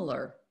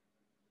similar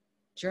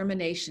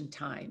germination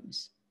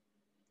times.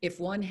 If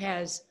one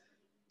has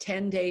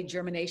 10-day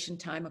germination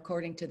time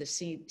according to the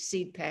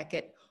seed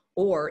packet,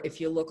 or if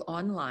you look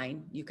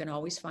online, you can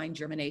always find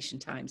germination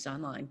times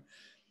online.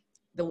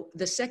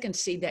 The second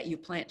seed that you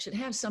plant should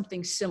have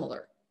something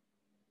similar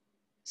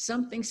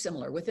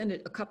within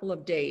a couple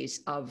of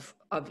days of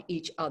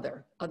each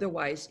other.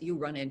 Otherwise, you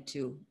run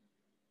into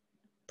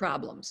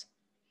problems.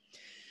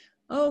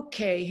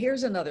 Okay,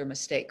 here's another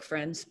mistake,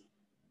 friends.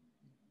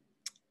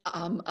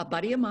 A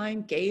buddy of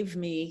mine gave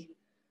me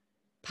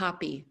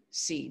poppy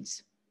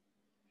seeds.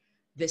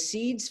 The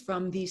seeds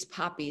from these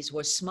poppies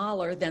was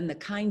smaller than the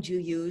kind you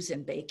use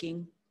in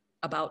baking,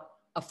 about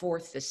a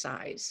fourth the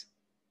size.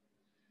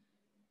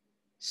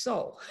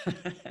 So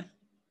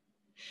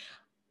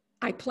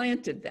I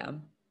planted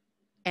them,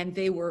 and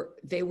they were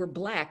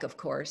black, of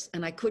course,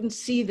 and I couldn't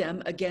see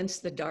them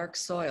against the dark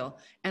soil,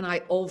 and I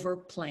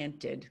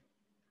overplanted.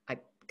 I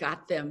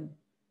got them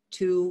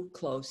too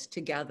close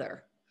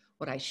together.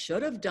 What I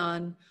should have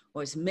done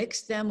was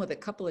mix them with a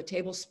couple of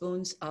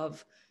tablespoons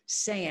of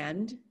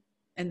sand,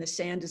 and the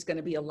sand is going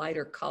to be a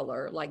lighter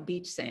color like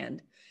beach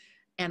sand.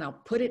 And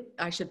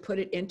I should put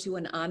it into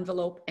an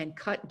envelope and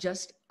cut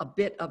just a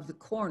bit of the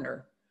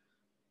corner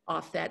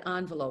off that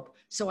envelope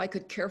so I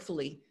could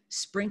carefully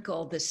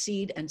sprinkle the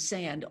seed and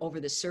sand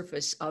over the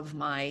surface of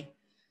my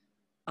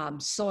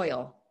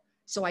soil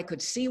so I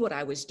could see what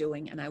I was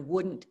doing, and I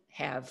wouldn't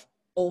have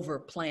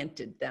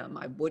overplanted them.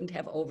 I wouldn't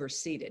have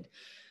overseeded.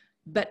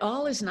 But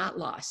all is not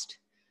lost.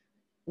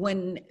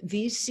 When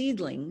these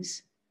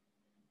seedlings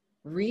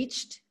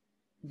reached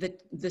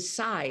the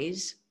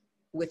size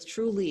with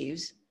true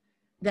leaves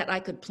that I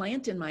could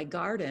plant in my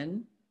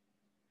garden,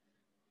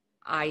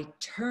 I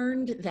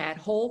turned that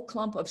whole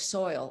clump of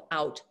soil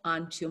out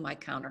onto my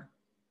counter.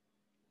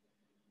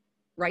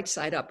 Right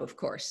side up, of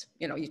course.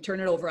 You know, you turn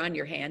it over on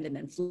your hand and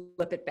then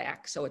flip it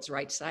back so it's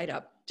right side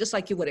up, just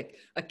like you would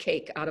a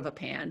cake out of a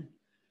pan.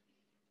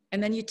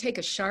 And then you take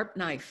a sharp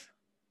knife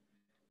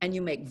and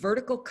you make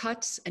vertical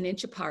cuts an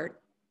inch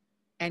apart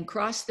and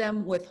cross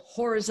them with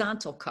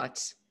horizontal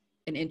cuts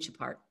an inch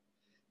apart.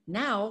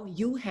 Now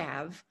you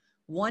have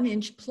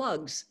 1-inch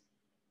plugs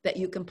that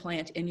you can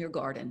plant in your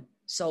garden.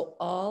 So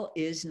all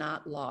is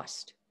not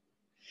lost.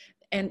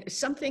 And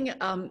something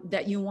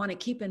that you want to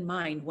keep in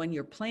mind when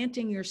you're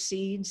planting your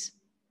seeds,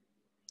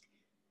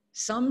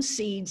 some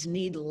seeds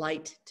need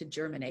light to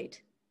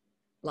germinate,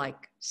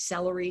 like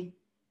celery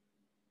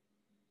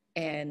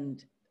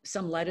and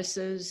some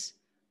lettuces,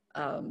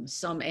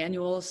 some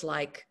annuals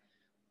like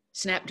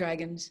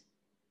snapdragons.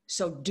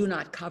 So do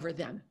not cover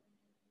them.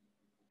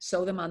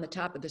 Sow them on the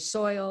top of the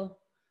soil,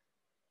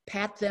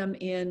 pat them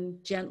in,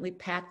 gently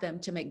pat them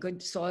to make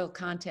good soil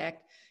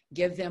contact,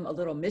 give them a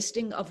little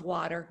misting of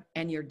water,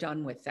 and you're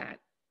done with that.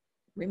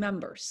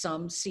 Remember,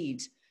 some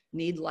seeds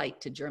need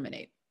light to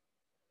germinate.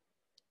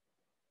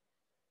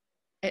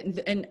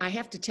 And I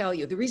have to tell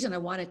you, the reason I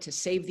wanted to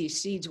save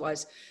these seeds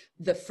was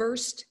the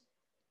first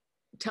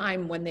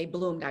time when they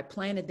bloomed, I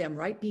planted them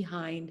right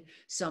behind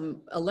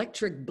some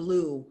electric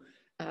blue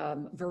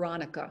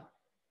Veronica.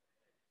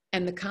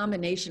 And the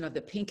combination of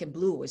the pink and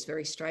blue was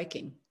very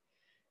striking.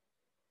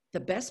 The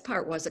best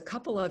part was a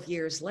couple of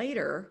years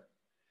later,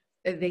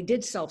 they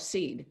did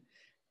self-seed.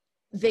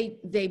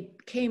 They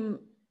came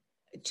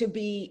to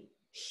be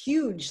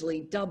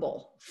hugely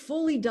double,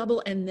 fully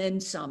double, and then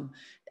some.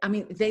 I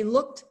mean, they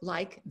looked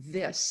like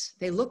this.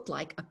 They looked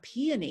like a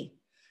peony.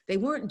 They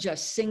weren't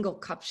just single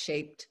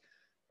cup-shaped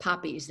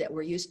poppies that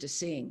we're used to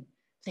seeing.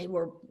 They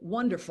were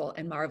wonderful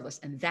and marvelous.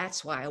 And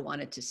that's why I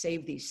wanted to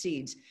save these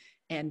seeds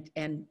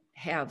and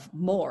have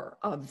more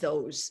of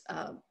those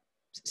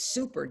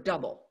super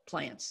double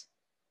plants.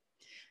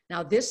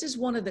 Now, this is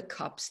one of the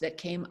cups that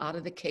came out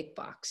of the cake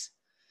box.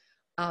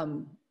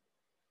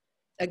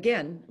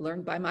 Again,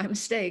 learned by my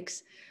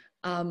mistakes.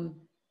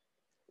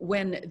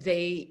 When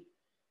they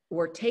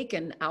were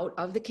taken out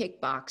of the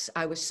cake box,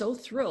 I was so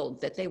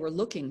thrilled that they were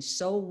looking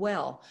so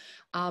well.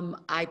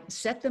 I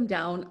set them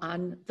down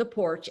on the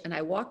porch and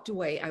I walked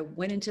away. I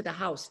went into the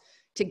house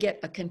to get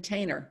a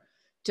container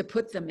to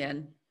put them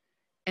in.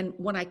 And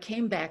when I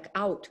came back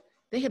out,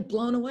 they had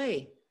blown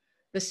away.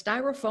 The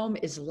styrofoam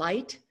is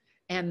light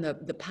and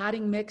the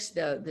potting mix,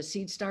 the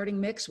seed starting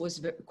mix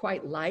was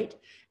quite light,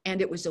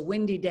 and it was a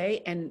windy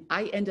day, and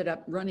I ended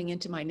up running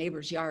into my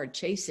neighbor's yard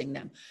chasing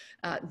them.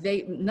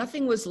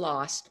 Nothing was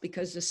lost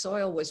because the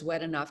soil was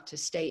wet enough to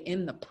stay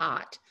in the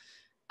pot,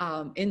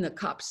 in the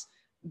cups,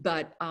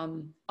 but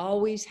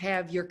always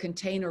have your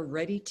container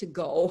ready to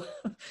go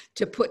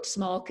to put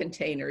small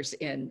containers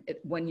in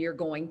when you're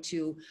going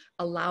to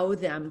allow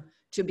them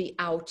to be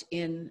out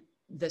in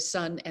the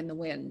sun and the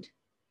wind.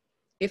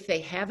 If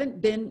they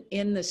haven't been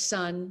in the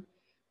sun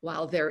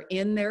while they're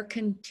in their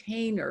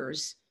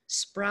containers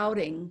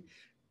sprouting,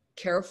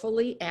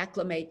 carefully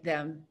acclimate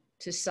them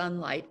to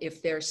sunlight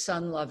if they're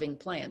sun-loving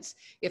plants.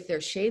 If they're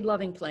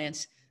shade-loving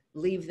plants,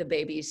 leave the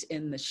babies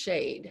in the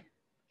shade.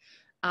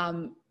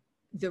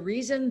 The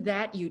reason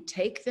that you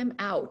take them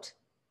out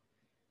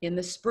in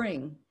the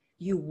spring,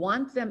 you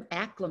want them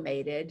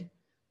acclimated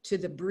to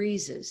the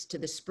breezes, to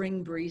the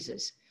spring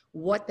breezes.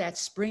 What that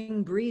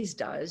spring breeze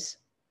does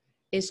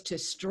is to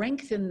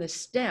strengthen the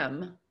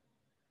stem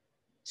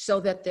so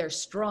that they're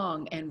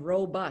strong and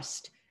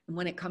robust. And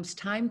when it comes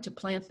time to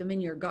plant them in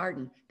your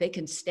garden, they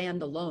can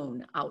stand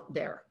alone out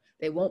there.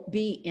 They won't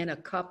be in a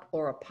cup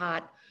or a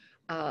pot,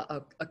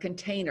 a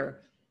container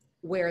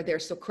where they're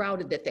so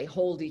crowded that they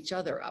hold each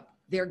other up.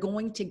 They're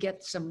going to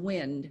get some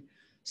wind,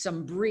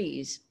 some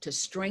breeze to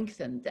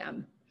strengthen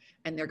them.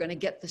 And they're going to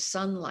get the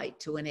sunlight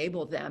to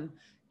enable them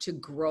to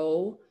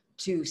grow,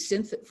 to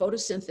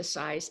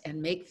photosynthesize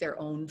and make their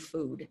own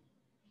food.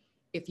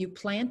 If you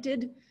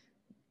planted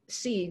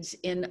seeds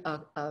in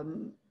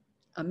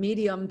a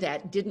medium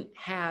that didn't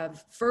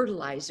have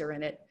fertilizer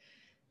in it,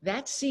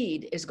 that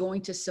seed is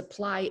going to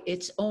supply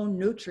its own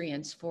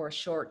nutrients for a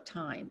short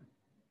time.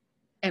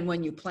 And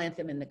when you plant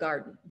them in the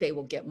garden, they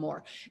will get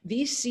more.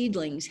 These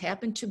seedlings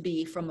happen to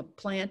be from a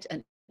plant,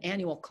 an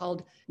annual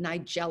called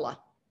Nigella.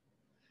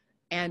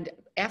 And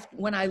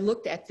when I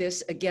looked at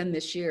this again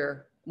this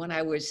year, when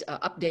I was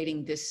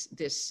updating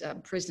this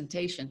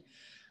presentation,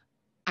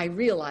 I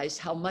realized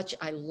how much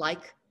I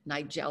like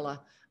Nigella.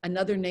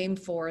 Another name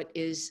for it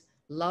is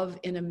Love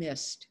in a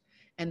Mist.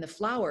 And the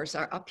flowers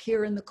are up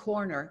here in the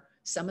corner.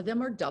 Some of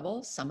them are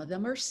double, some of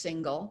them are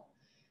single.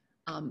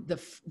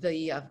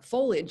 The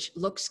foliage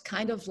looks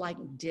kind of like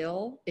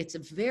dill. It's a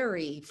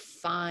very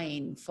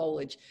fine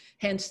foliage,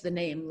 hence the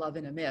name Love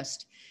in a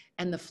Mist.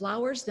 And the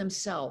flowers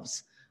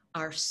themselves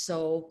are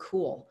so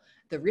cool.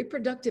 The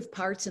reproductive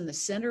parts in the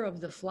center of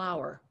the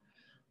flower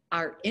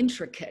are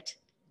intricate,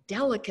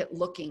 delicate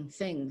looking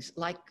things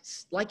like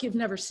you've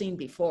never seen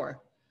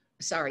before.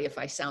 Sorry if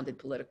I sounded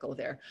political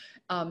there.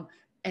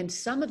 And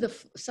some of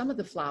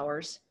the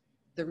flowers,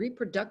 the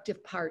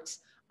reproductive parts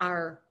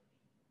are,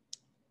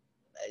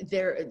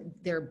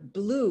 they're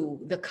blue,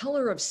 the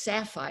color of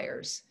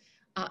sapphires.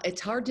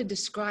 It's hard to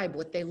describe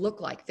what they look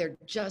like. They're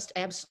just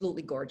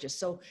absolutely gorgeous.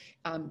 So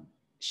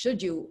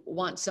should you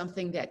want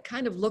something that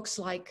kind of looks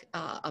like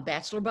a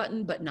bachelor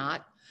button, but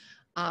not,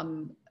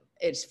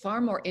 It's far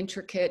more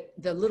intricate.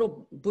 The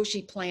little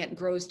bushy plant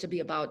grows to be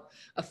about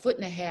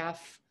 1.5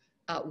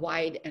 feet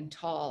wide and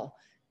tall.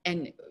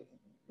 And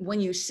when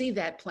you see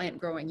that plant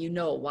growing, you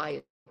know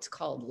why it's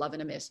called Love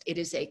in a Mist. It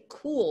is a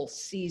cool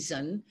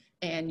season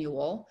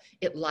annual.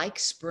 It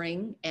likes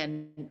spring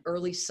and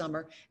early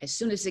summer. As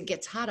soon as it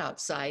gets hot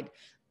outside,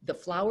 the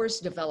flowers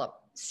develop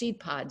seed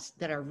pods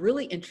that are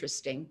really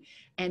interesting.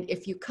 And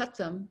if you cut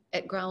them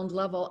at ground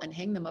level and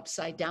hang them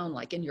upside down,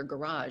 like in your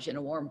garage in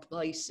a warm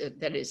place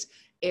that is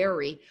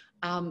airy,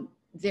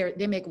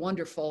 they make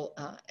wonderful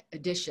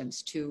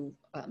additions to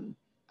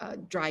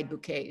dried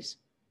bouquets.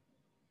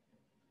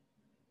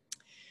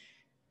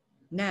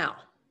 Now,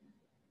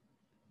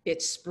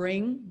 it's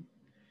spring,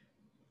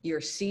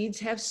 your seeds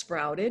have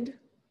sprouted,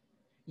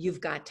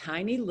 you've got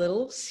tiny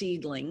little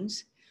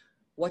seedlings.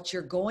 What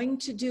you're going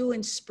to do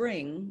in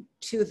spring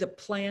to the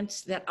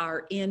plants that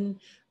are in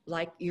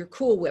like your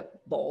Cool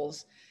Whip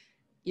bowls,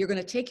 you're going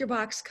to take your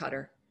box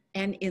cutter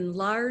and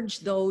enlarge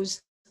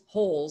those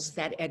holes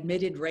that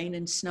admitted rain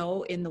and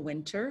snow in the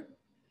winter.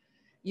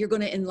 You're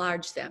going to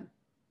enlarge them.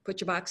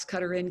 Put your box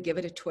cutter in, give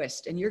it a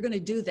twist. And you're going to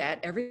do that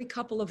every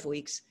couple of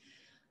weeks,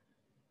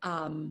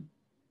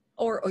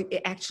 or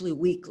actually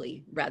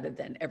weekly rather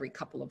than every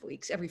couple of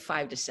weeks, every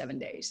 5 to 7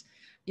 days.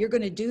 You're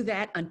going to do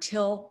that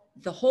until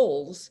the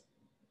holes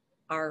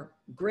are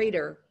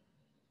greater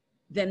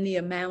than the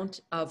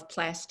amount of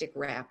plastic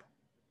wrap.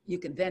 You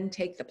can then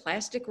take the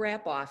plastic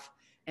wrap off,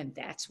 and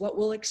that's what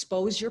will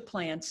expose your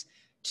plants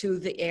to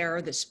the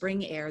air, the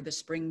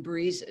spring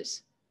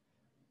breezes.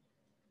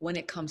 When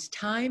it comes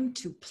time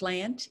to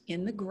plant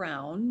in the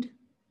ground,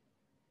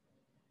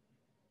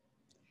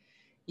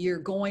 you're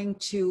going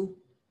to,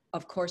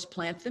 of course,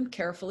 plant them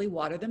carefully,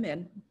 water them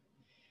in,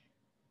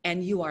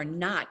 and you are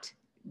not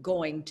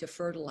going to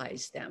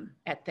fertilize them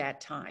at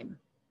that time.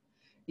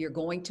 You're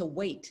going to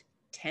wait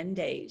 10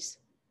 days.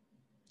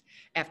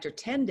 After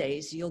 10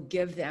 days, you'll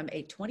give them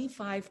a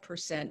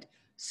 25%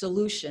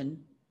 solution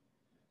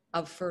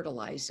of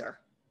fertilizer.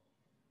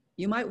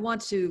 You might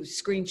want to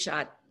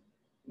screenshot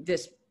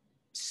this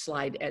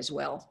slide as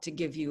well to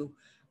give you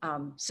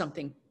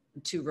something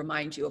to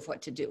remind you of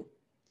what to do.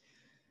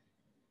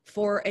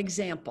 For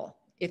example,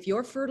 if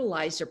your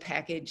fertilizer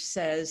package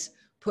says,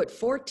 put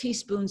 4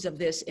 teaspoons of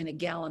this in a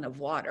gallon of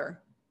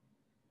water,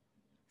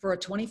 for a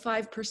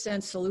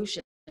 25%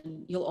 solution,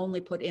 you'll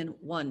only put in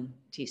 1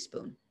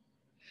 teaspoon.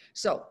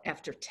 So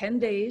after 10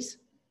 days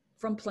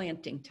from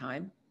planting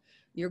time,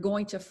 you're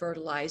going to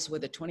fertilize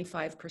with a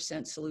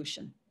 25%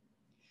 solution.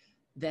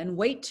 Then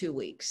wait 2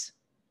 weeks.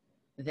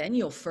 Then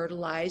you'll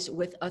fertilize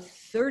with a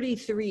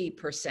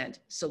 33%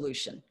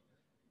 solution.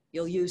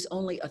 You'll use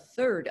only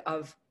 1/3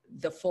 of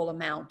the full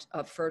amount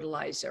of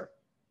fertilizer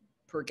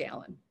per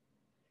gallon.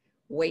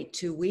 Wait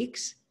 2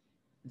 weeks,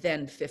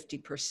 then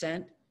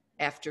 50%.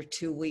 After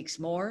 2 weeks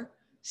more,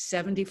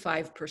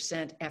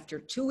 75%. After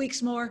 2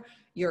 weeks more,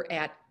 you're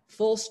at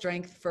full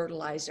strength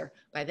fertilizer.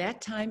 By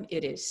that time,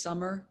 it is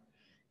summer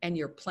and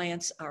your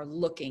plants are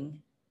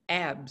looking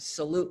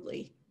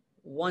absolutely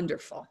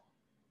wonderful.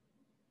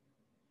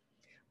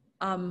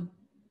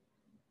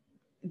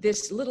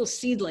 This little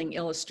seedling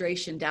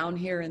illustration down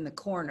here in the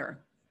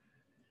corner,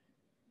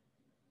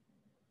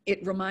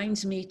 it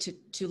reminds me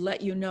to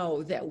let you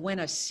know that when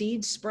a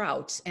seed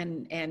sprouts,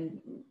 and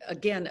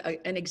again,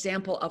 an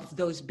example of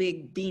those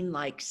big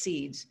bean-like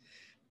seeds,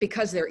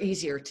 because they're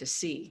easier to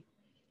see.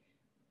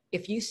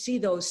 If you see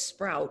those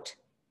sprout,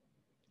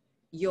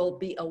 you'll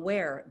be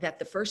aware that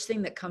the first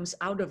thing that comes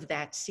out of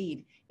that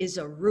seed is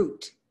a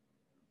root.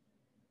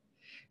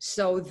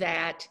 So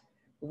that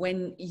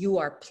when you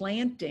are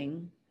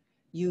planting,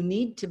 you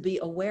need to be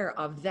aware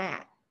of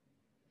that.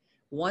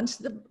 Once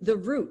the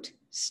root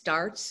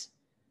starts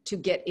to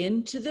get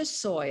into the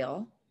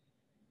soil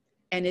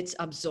and it's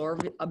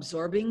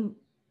absorbing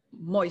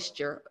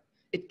moisture,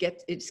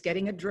 it's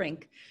getting a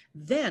drink,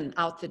 then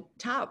out the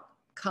top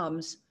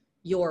comes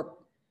your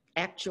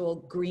actual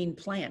green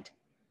plant.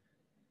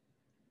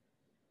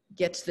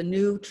 Gets the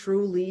new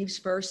true leaves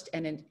first,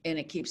 and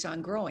it keeps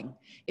on growing.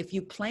 If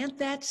you plant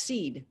that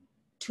seed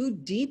too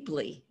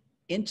deeply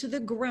into the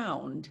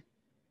ground,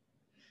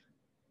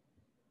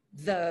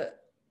 the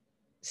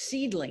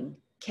seedling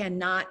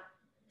cannot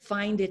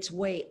find its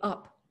way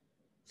up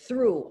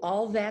through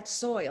all that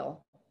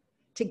soil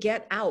to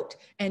get out.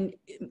 And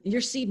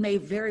your seed may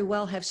very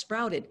well have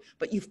sprouted,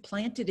 but you've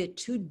planted it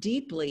too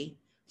deeply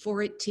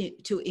for it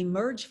to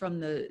emerge from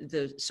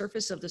the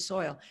surface of the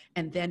soil,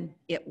 and then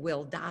it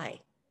will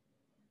die.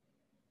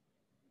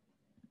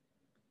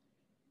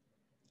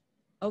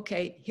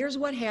 Okay, here's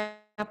what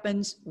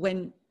happens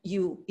when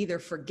you either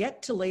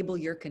forget to label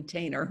your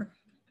container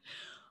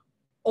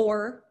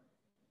or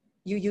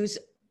you use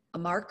a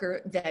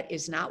marker that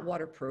is not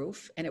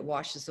waterproof and it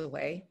washes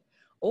away,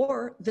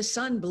 or the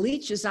sun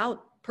bleaches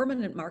out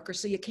permanent marker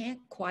so you can't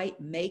quite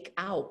make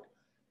out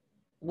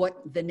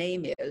what the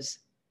name is.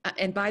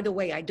 And by the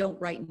way, I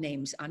don't write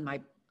names on my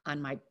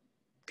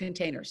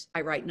containers.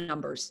 I write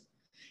numbers,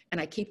 and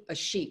I keep a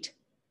sheet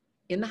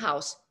in the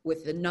house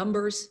with the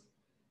numbers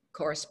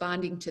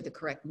corresponding to the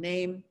correct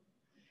name,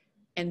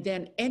 And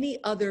then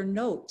any other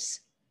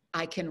notes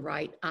I can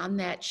write on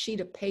that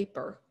sheet of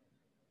paper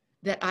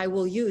that I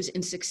will use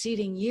in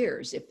succeeding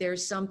years. If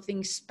there's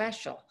something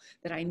special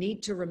that I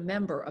need to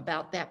remember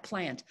about that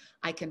plant,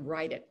 I can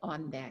write it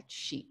on that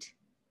sheet.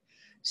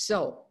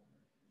 So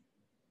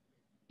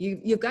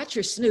you've got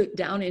your snoot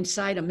down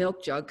inside a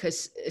milk jug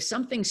because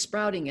something's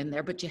sprouting in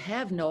there, but you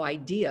have no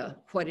idea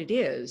what it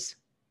is.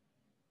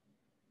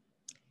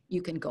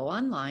 You can go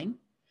online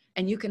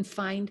and you can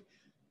find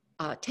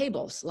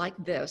tables like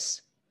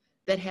this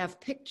that have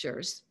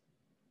pictures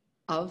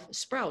of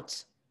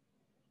sprouts.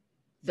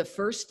 The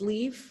first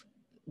leaf,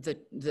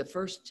 the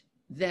first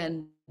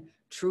then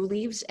true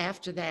leaves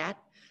after that.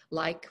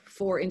 Like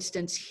for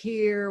instance,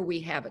 here we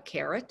have a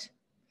carrot,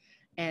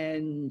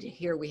 and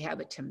here we have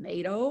a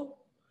tomato.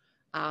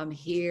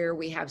 Here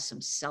we have some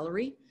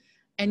celery,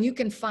 and you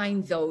can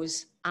find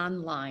those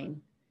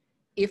online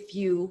if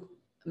you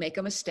make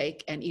a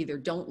mistake and either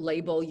don't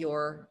label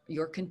your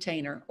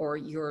container or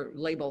your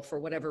label for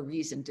whatever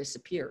reason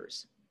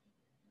disappears.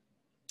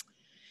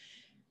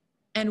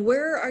 And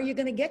where are you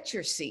going to get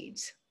your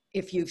seeds?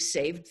 If you've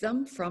saved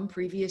them from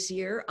previous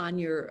year on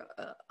your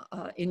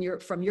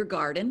from your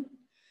garden,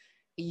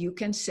 you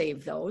can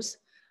save those.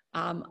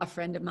 A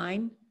friend of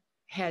mine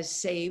has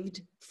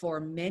saved for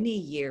many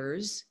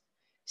years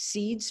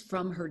seeds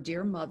from her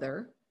dear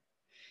mother.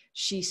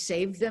 She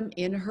saved them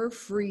in her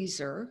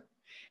freezer,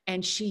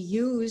 and she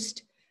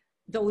used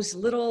those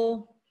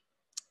little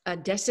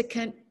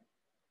desiccant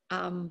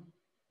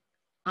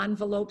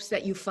envelopes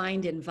that you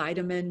find in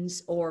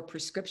vitamins or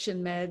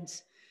prescription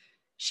meds.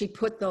 She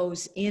put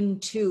those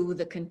into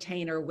the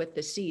container with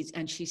the seeds,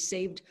 and she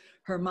saved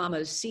her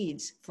mama's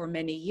seeds for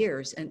many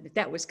years. And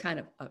that was kind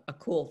of a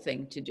cool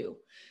thing to do.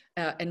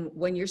 And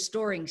when you're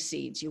storing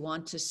seeds, you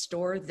want to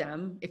store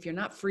them, if you're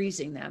not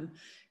freezing them,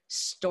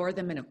 store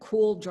them in a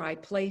cool, dry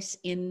place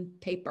in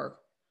paper,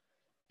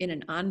 in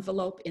an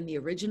envelope, in the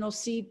original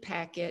seed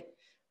packet,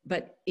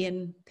 but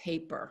in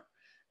paper.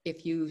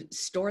 If you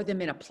store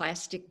them in a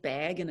plastic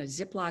bag, in a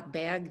Ziploc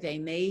bag, they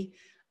may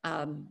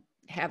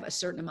have a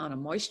certain amount of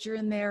moisture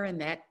in there,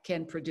 and that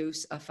can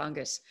produce a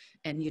fungus,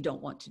 and you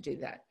don't want to do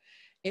that.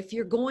 If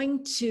you're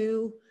going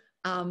to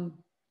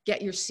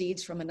get your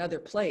seeds from another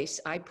place,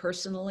 I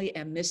personally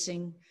am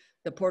missing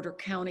the Porter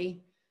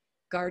County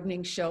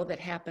gardening show that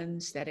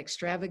happens, that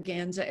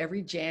extravaganza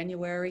every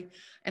January.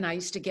 And I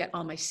used to get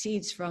all my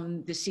seeds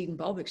from the Seed and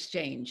Bulb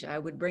Exchange. I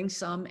would bring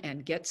some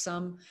and get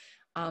some.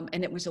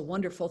 And it was a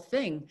wonderful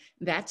thing.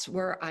 That's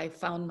where I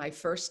found my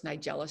first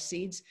Nigella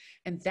seeds.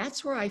 And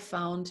that's where I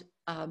found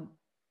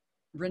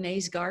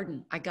Renee's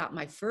garden. I got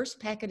my first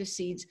packet of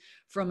seeds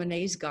from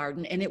Renee's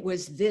garden. And it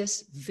was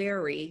this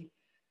very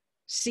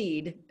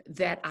seed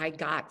that I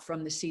got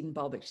from the Seed and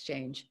Bulb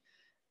Exchange.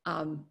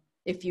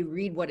 If you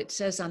read what it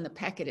says on the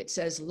packet, it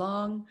says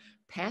long,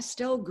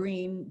 pastel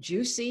green,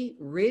 juicy,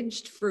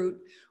 ridged fruit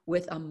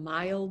with a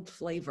mild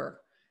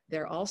flavor.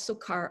 They're also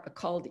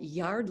called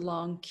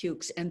yard-long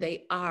cukes, and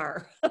they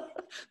are,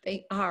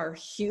 they are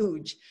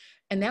huge.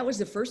 And that was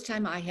the first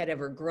time I had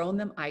ever grown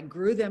them. I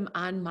grew them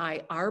on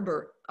my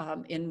arbor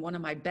in one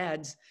of my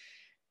beds,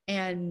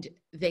 and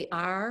they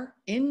are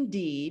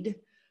indeed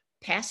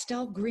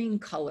pastel green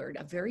colored,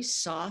 a very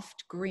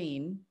soft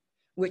green,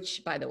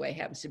 which by the way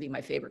happens to be my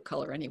favorite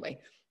color anyway,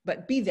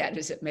 but be that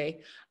as it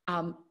may,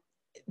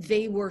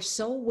 they were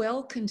so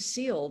well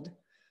concealed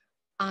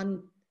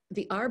on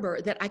the arbor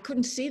that I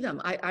couldn't see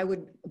them. I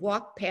would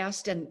walk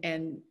past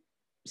and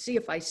see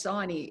if I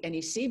saw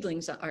any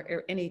seedlings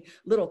or any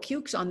little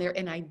cukes on there,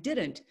 and I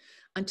didn't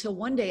until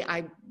one day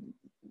I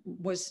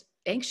was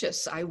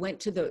anxious. I went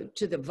to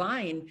the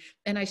vine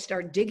and I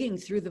started digging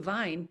through the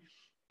vine,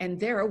 and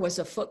there was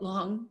a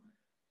foot-long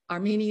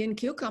Armenian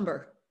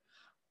cucumber.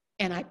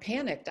 And I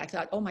panicked. I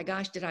thought, oh my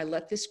gosh, did I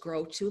let this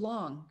grow too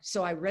long?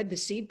 So I read the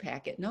seed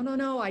packet.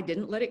 No, I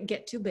didn't let it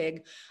get too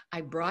big.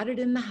 I brought it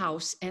in the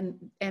house, and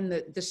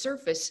the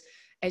surface,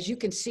 as you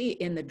can see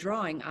in the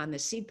drawing on the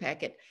seed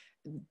packet,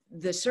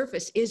 the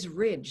surface is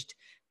ridged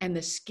and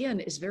the skin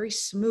is very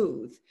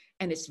smooth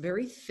and it's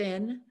very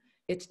thin.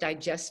 It's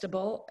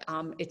digestible.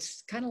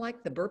 It's kind of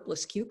like the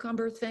burpless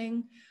cucumber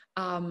thing.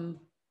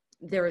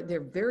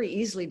 They're very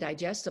easily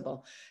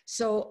digestible.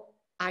 So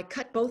I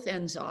cut both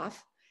ends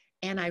off,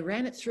 and I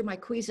ran it through my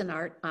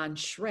Cuisinart on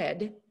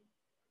shred,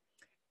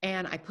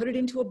 and I put it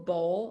into a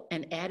bowl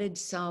and added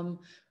some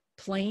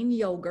plain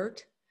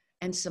yogurt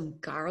and some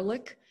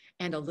garlic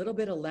and a little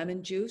bit of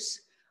lemon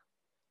juice.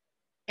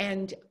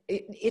 And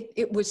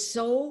it was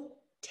so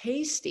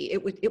tasty.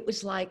 It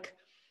was like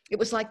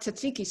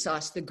tzatziki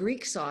sauce, the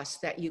Greek sauce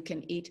that you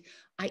can eat.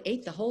 I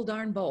ate the whole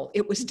darn bowl.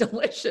 It was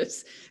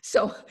delicious.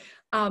 So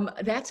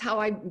that's how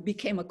I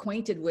became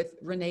acquainted with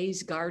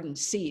Renee's Garden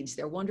seeds.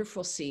 They're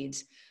wonderful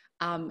seeds.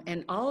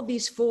 And all of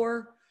these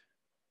 4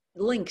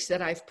 links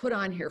that I've put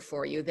on here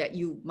for you that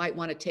you might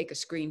want to take a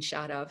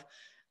screenshot of,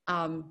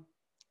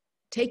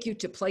 take you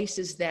to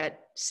places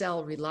that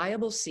sell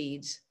reliable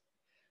seeds.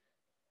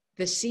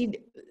 The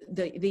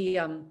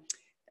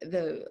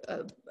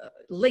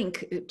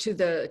link to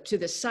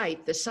the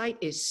site. The site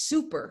is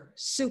super,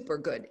 super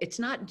good. It's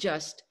not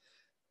just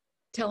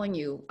telling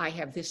you, I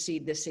have this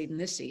seed, and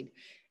this seed.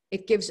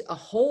 It gives a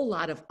whole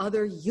lot of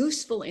other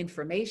useful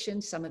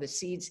information. Some of the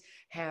seeds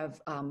have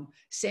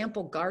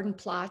sample garden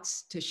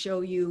plots to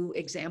show you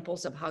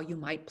examples of how you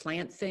might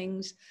plant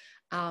things.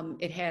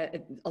 It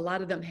had a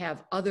lot of them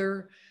have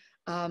other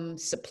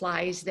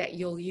supplies that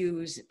you'll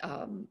use,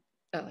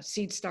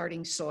 seed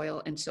starting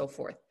soil and so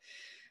forth.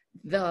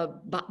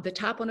 The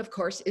top one, of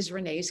course, is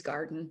Renee's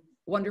Garden,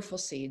 wonderful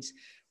seeds.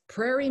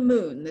 Prairie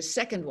Moon, the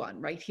second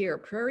one right here,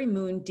 Prairie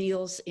Moon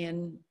deals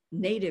in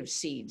native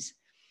seeds,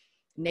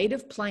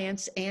 native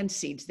plants and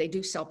seeds. They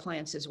do sell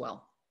plants as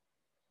well.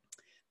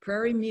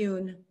 Prairie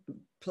Moon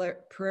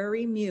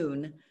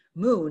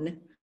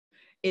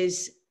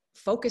is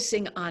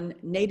focusing on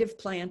native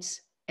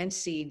plants and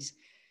seeds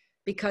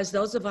because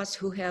those of us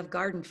who have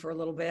gardened for a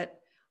little bit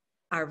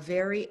are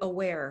very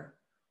aware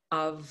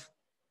of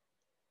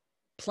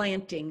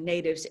planting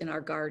natives in our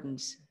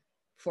gardens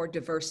for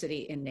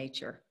diversity in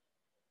nature.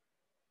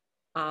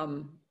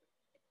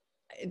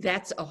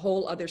 That's a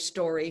whole other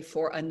story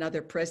for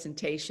another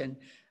presentation,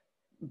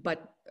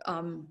 but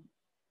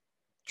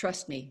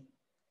trust me,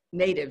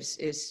 natives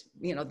is,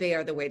 they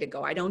are the way to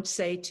go. I don't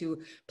say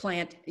to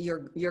plant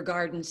your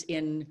gardens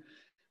in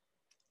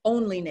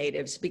only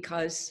natives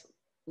because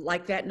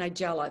like that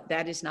Nigella,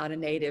 that is not a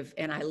native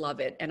and I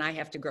love it. And I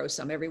have to grow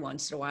some every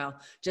once in a while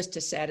just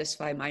to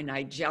satisfy my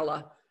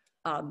Nigella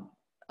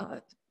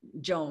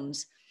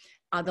Jones.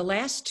 The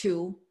last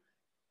two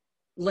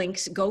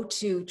links go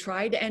to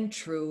tried and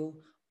true,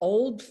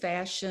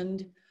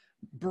 old-fashioned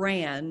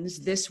brands.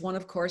 This one,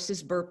 of course,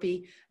 is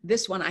Burpee.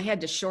 This one, I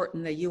had to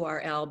shorten the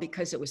URL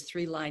because it was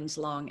 3 lines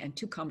long and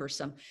too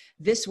cumbersome.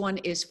 This one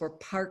is for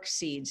park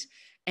seeds.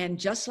 And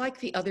just like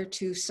the other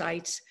 2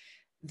 sites,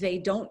 they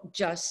don't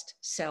just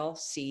sell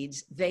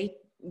seeds. They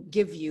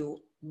give you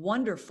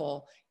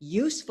wonderful,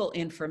 useful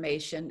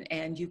information,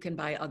 and you can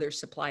buy other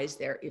supplies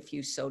there if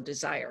you so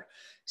desire.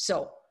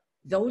 So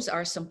those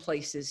are some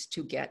places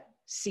to get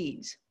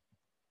seeds.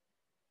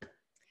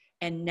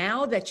 And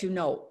now that you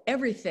know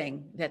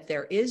everything that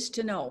there is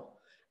to know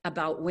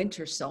about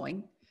winter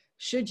sowing,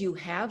 should you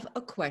have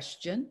a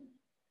question,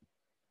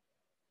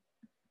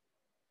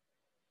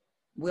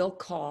 we'll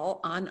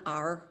call on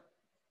our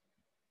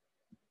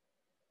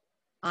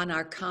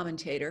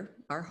commentator,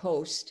 our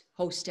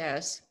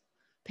hostess,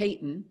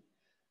 Peyton,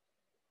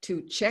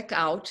 to check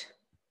out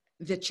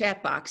the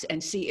chat box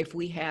and see if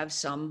we have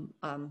some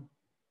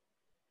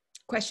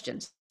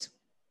questions.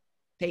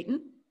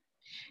 Peyton?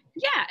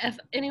 Yeah, if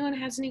anyone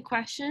has any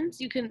questions,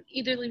 you can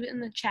either leave it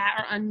in the chat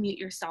or unmute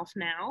yourself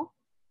now.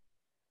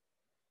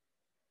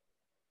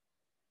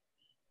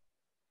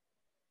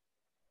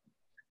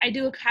 I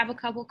do have a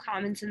couple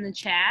comments in the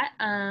chat.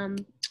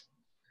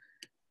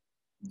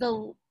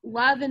 The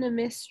love and a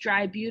mist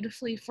dry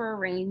beautifully for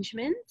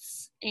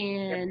arrangements.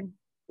 And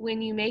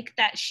when you make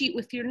that sheet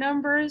with your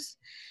numbers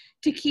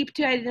to keep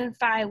to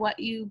identify what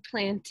you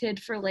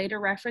planted for later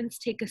reference,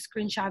 take a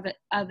screenshot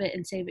of it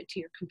and save it to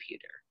your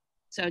computer.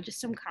 So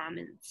just some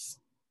comments.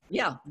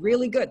 Yeah,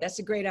 really good. That's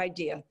a great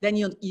idea. Then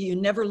you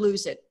never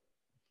lose it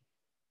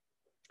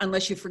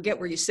unless you forget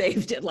where you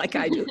saved it like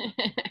I do.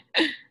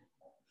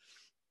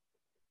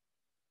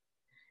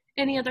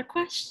 Any other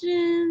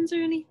questions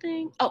or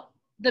anything? Oh,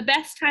 the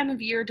best time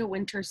of year to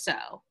winter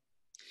sow?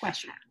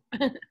 Question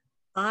mark.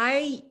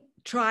 I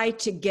try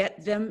to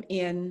get them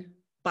in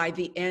by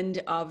the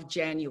end of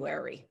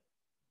January.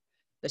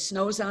 The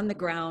snow's on the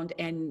ground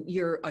and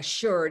you're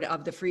assured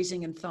of the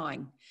freezing and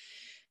thawing.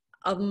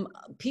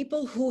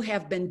 People who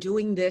have been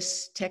doing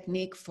this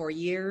technique for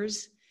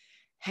years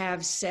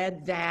have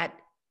said that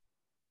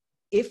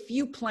if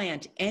you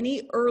plant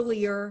any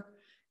earlier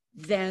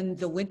than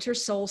the winter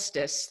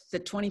solstice, the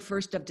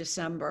 21st of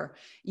December,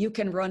 you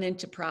can run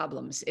into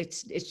problems.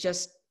 It's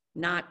just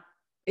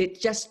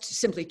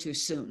simply too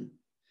soon.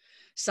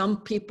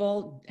 Some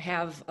people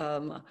have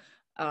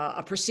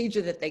a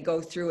procedure that they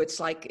go through. It's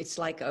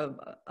like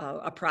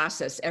a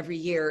process every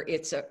year.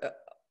 It's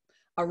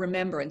a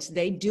remembrance.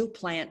 They do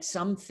plant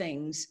some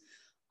things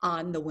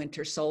on the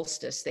winter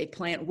solstice. They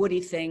plant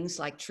woody things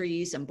like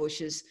trees and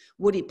bushes,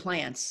 woody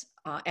plants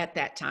at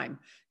that time,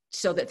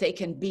 so that they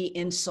can be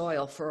in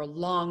soil for a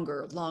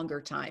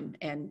longer time.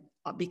 And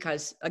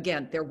because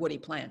again, they're woody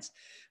plants.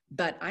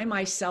 But I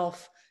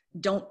myself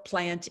don't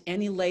plant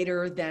any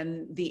later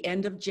than the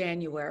end of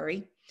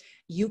January.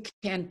 You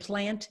can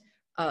plant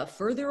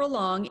further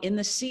along in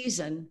the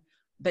season,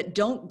 but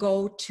don't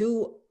go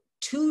too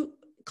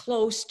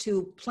close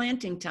to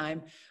planting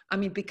time. I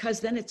mean, because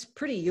then it's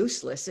pretty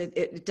useless.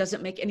 It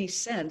doesn't make any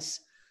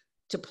sense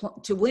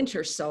to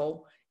winter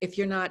sow if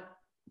you're not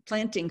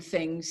planting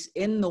things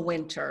in the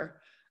winter.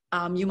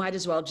 You might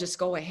as well just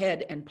go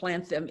ahead and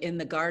plant them in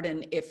the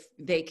garden if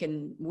they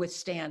can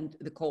withstand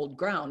the cold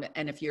ground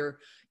and if your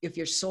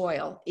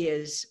soil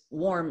is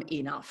warm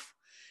enough.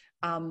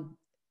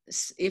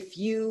 If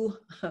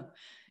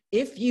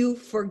you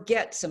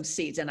forget some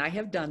seeds, and I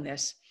have done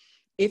this,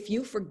 if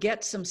you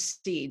forget some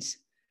seeds,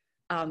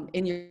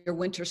 in your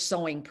winter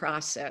sowing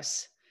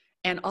process.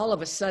 And all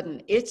of a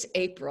sudden it's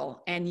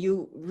April and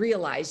you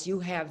realize you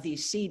have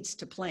these seeds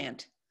to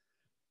plant.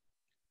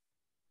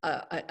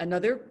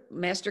 Another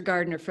master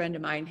gardener friend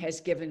of mine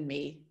has given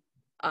me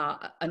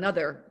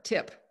another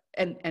tip,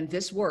 and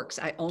this works.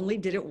 I only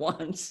did it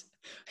once,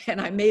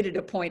 and I made it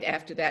a point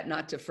after that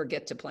not to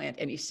forget to plant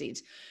any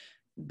seeds.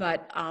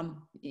 But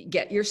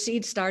get your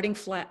seed starting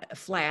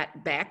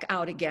flat back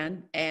out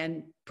again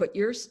and put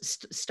your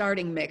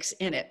starting mix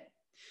in it.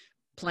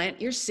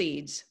 Plant your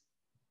seeds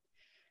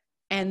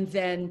and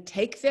then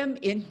take them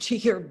into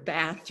your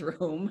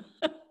bathroom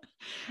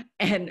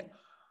and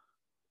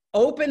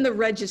open the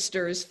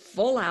registers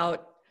full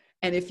out.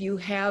 And if you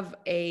have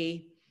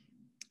a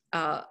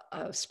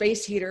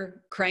space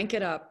heater, crank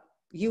it up.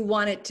 You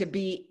want it to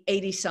be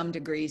 80 some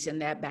degrees in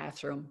that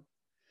bathroom.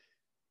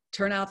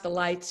 Turn out the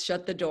lights,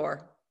 shut the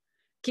door.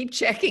 Keep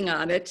checking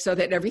on it so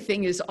that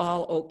everything is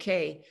all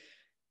okay.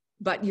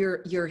 But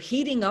you're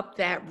heating up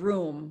that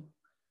room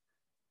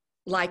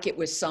like it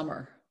was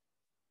summer.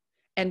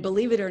 And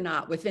believe it or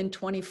not, within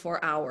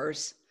 24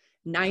 hours,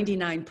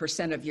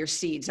 99% of your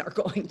seeds are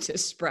going to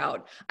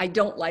sprout. I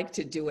don't like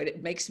to do it.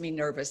 It makes me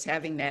nervous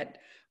having that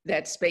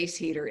space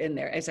heater in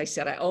there. As I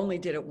said, I only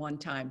did it one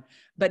time,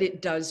 but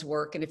it does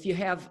work. And if you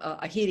have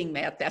a heating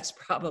mat, that's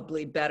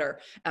probably better.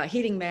 A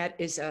heating mat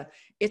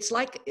it's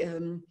like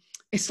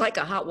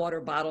a hot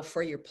water bottle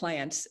for your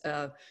plants,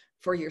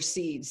 for your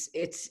seeds.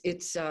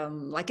 It's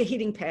like a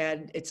heating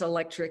pad. It's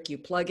electric. You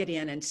plug it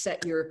in and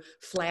set your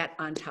flat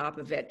on top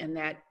of it, and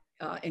that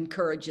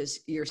encourages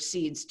your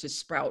seeds to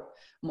sprout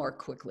more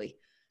quickly.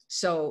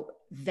 So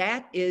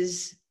that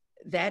is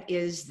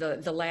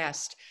the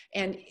last.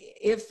 And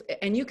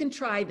you can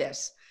try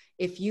this.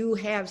 If you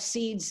have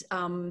seeds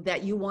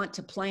that you want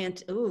to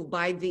plant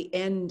by the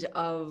end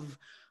of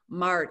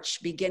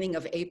March, beginning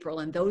of April,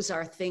 and those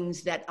are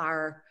things that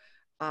are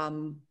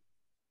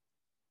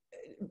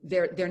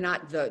they're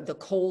not the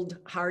cold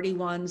hardy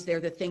ones. They're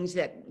the things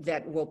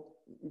that will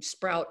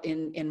sprout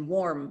in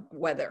warm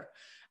weather.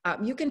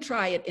 You can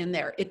try it in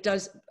there. It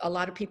does. A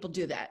lot of people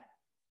do that.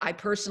 I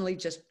personally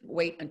just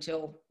wait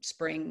until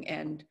spring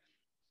and,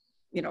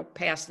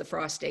 past the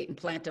frost date and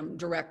plant them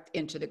direct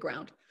into the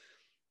ground.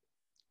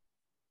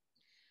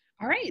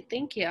 All right,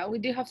 thank you. We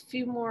do have a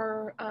few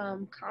more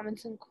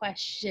comments and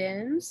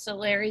questions. So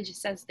Larry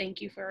just says,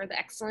 thank you for the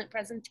excellent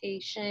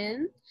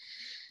presentation.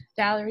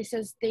 Valerie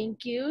says,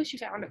 thank you. She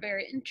found it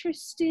very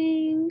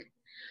interesting.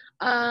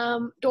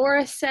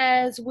 Doris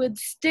says, would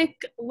stick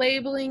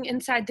labeling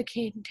inside the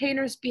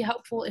containers be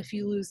helpful if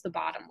you lose the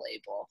bottom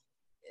label?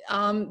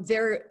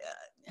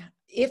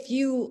 If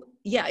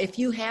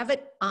you have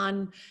it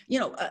on,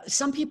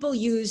 some people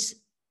use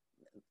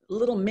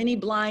little mini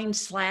blind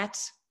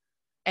slats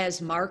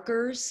as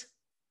markers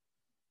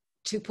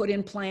to put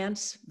in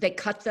plants. They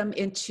cut them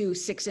into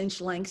 6-inch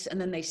lengths and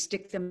then they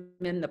stick them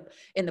in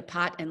the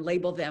pot and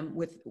label them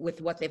with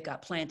what they've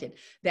got planted.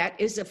 That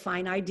is a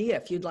fine idea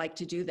if you'd like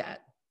to do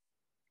that.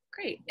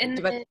 Great.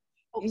 But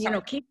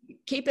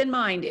keep in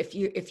mind,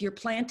 if you're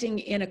planting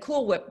in a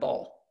Cool Whip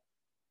bowl,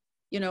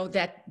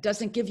 that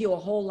doesn't give you a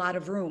whole lot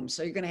of room.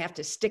 So you're going to have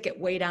to stick it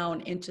way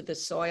down into the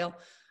soil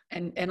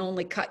and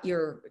only cut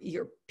your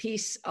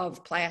piece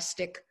of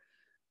plastic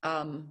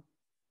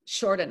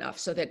short enough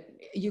so that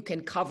you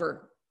can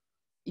cover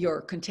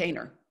your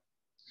container.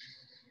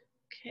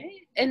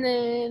 Okay. And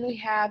then we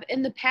have,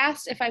 in the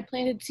past, if I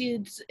planted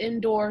seeds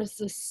indoors,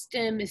 the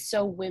stem is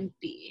so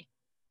wimpy.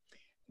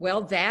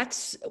 Well,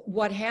 that's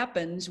what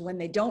happens when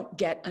they don't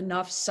get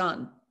enough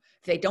sun.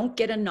 If they don't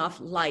get enough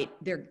light,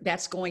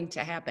 that's going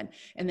to happen.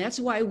 And that's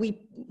why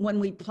when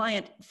we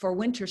plant for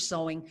winter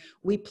sowing,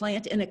 we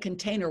plant in a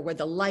container where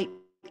the light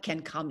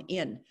can come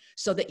in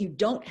so that you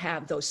don't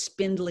have those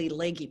spindly,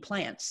 leggy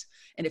plants.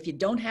 And if you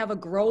don't have a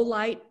grow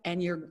light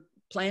and you're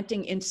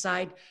planting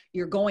inside,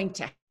 you're going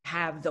to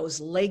have those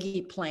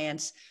leggy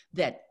plants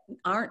that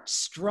aren't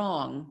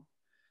strong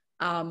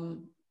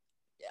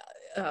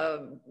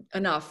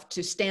enough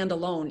to stand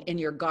alone in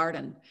your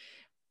garden.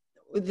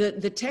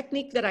 The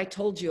technique that I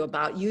told you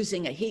about,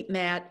 using a heat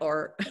mat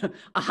or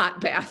a hot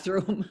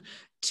bathroom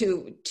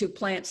to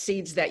plant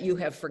seeds that you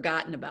have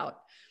forgotten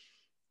about,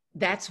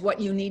 that's what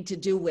you need to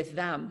do with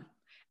them.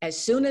 As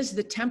soon as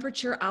the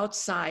temperature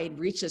outside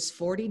reaches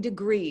 40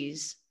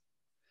 degrees,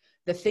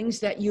 the things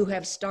that you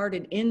have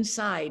started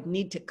inside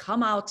need to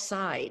come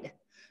outside.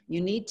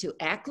 You need to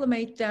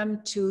acclimate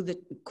them to the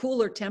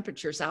cooler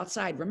temperatures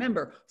outside.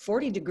 Remember,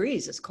 40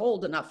 degrees is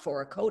cold enough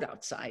for a coat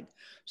outside.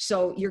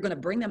 So you're going to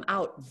bring them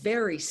out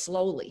very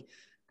slowly.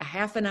 A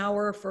half an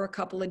hour for a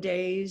couple of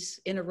days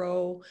in a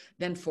row,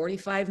 then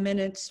 45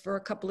 minutes for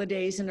a couple of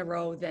days in a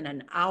row, then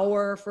an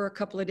hour for a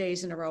couple of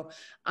days in a row,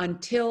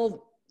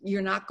 until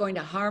you're not going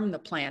to harm the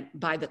plant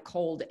by the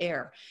cold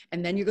air.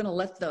 And then you're going to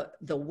let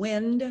the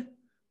wind,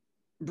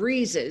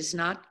 breezes,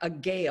 not a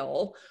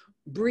gale,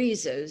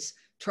 breezes,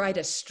 try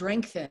to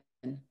strengthen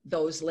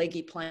those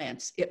leggy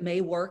plants. It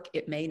may work,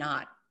 it may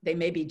not. They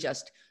may be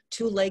just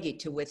too leggy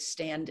to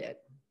withstand it.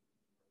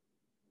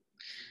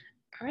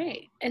 All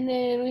right. And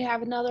then we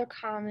have another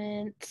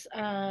comment.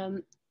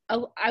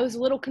 I was a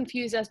little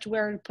confused as to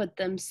where to put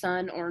them,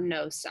 sun or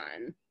no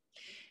sun.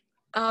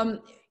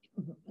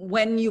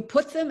 When you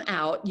put them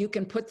out, you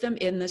can put them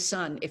in the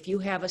sun. If you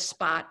have a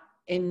spot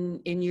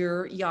in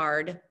your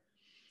yard,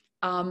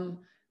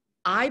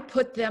 I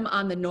put them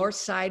on the north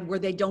side where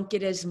they don't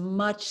get as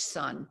much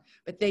sun,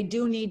 but they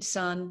do need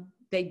sun.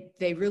 They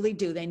really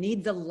do. They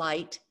need the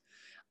light.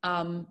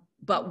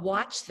 But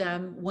watch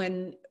them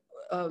when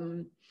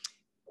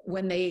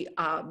they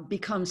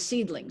become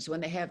seedlings, when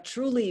they have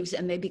true leaves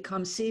and they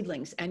become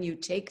seedlings, and you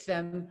take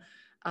them,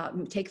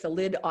 take the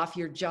lid off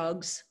your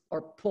jugs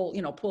or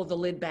pull the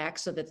lid back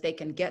so that they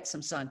can get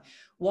some sun.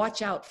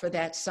 Watch out for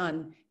that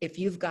sun if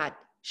you've got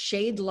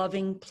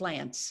shade-loving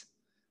plants,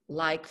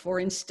 like, for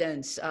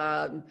instance,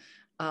 toad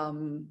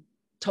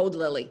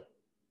lily.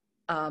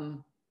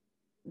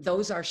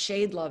 Those are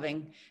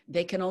shade-loving.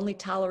 They can only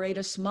tolerate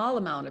a small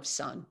amount of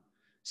sun.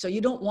 So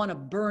you don't want to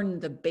burn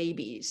the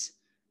babies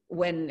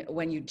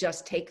when you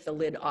just take the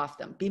lid off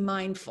them. Be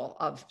mindful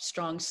of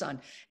strong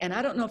sun. And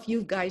I don't know if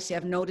you guys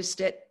have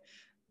noticed it,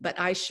 but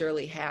I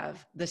surely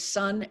have. The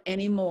sun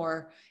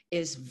anymore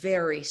is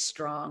very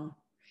strong.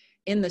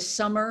 In the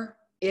summer,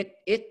 it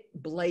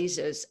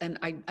blazes. And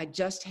I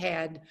just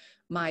had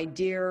my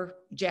dear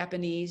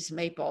Japanese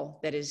maple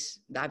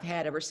I've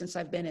had ever since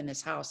I've been in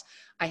this house.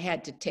 I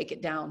had to take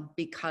it down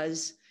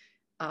because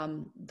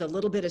the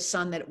little bit of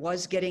sun that it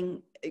was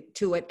getting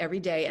to it every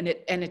day,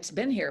 and it's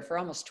been here for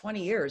almost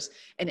 20 years,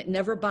 and it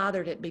never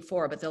bothered it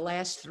before, but the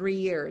last 3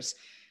 years,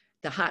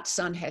 the hot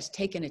sun has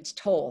taken its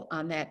toll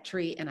on that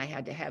tree, and I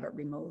had to have it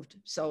removed.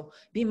 So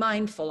be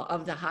mindful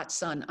of the hot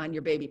sun on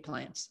your baby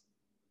plants.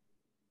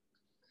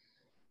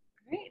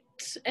 Great.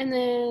 And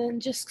then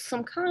just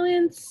some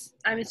comments.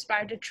 I'm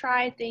inspired to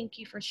try. Thank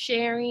you for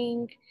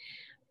sharing.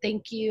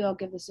 Thank you. I'll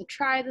give this a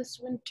try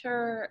this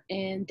winter.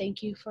 And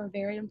thank you for a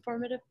very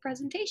informative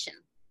presentation.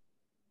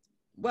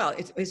 Well,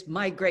 it's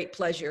my great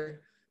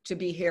pleasure to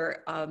be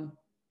here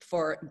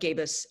for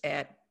Gabis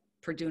at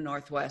Purdue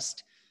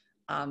Northwest.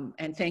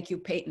 And thank you,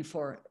 Peyton,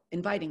 for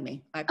inviting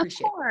me. I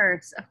appreciate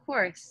it. Of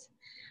course.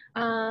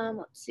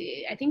 Let's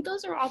see. I think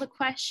those are all the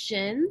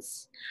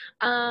questions.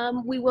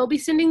 We will be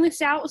sending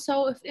this out.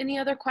 So if any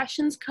other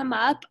questions come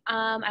up,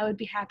 I would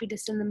be happy to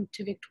send them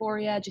to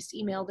Victoria. Just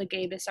email the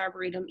Gabis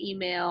Arboretum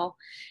email,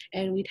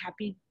 and we'd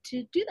happy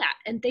to do that.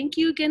 And thank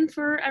you again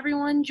for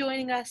everyone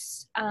joining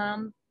us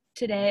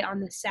today on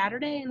this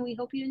Saturday, and we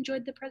hope you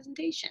enjoyed the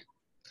presentation.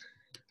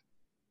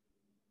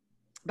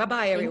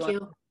 Bye-bye, everyone. Thank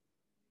you.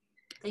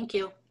 Thank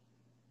you.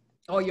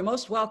 Oh, you're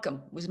most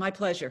welcome. It was my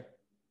pleasure.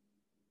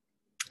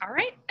 All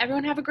right.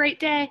 Everyone have a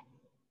great day.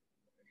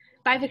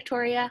 Bye,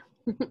 Victoria.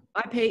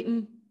 Bye,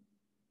 Peyton.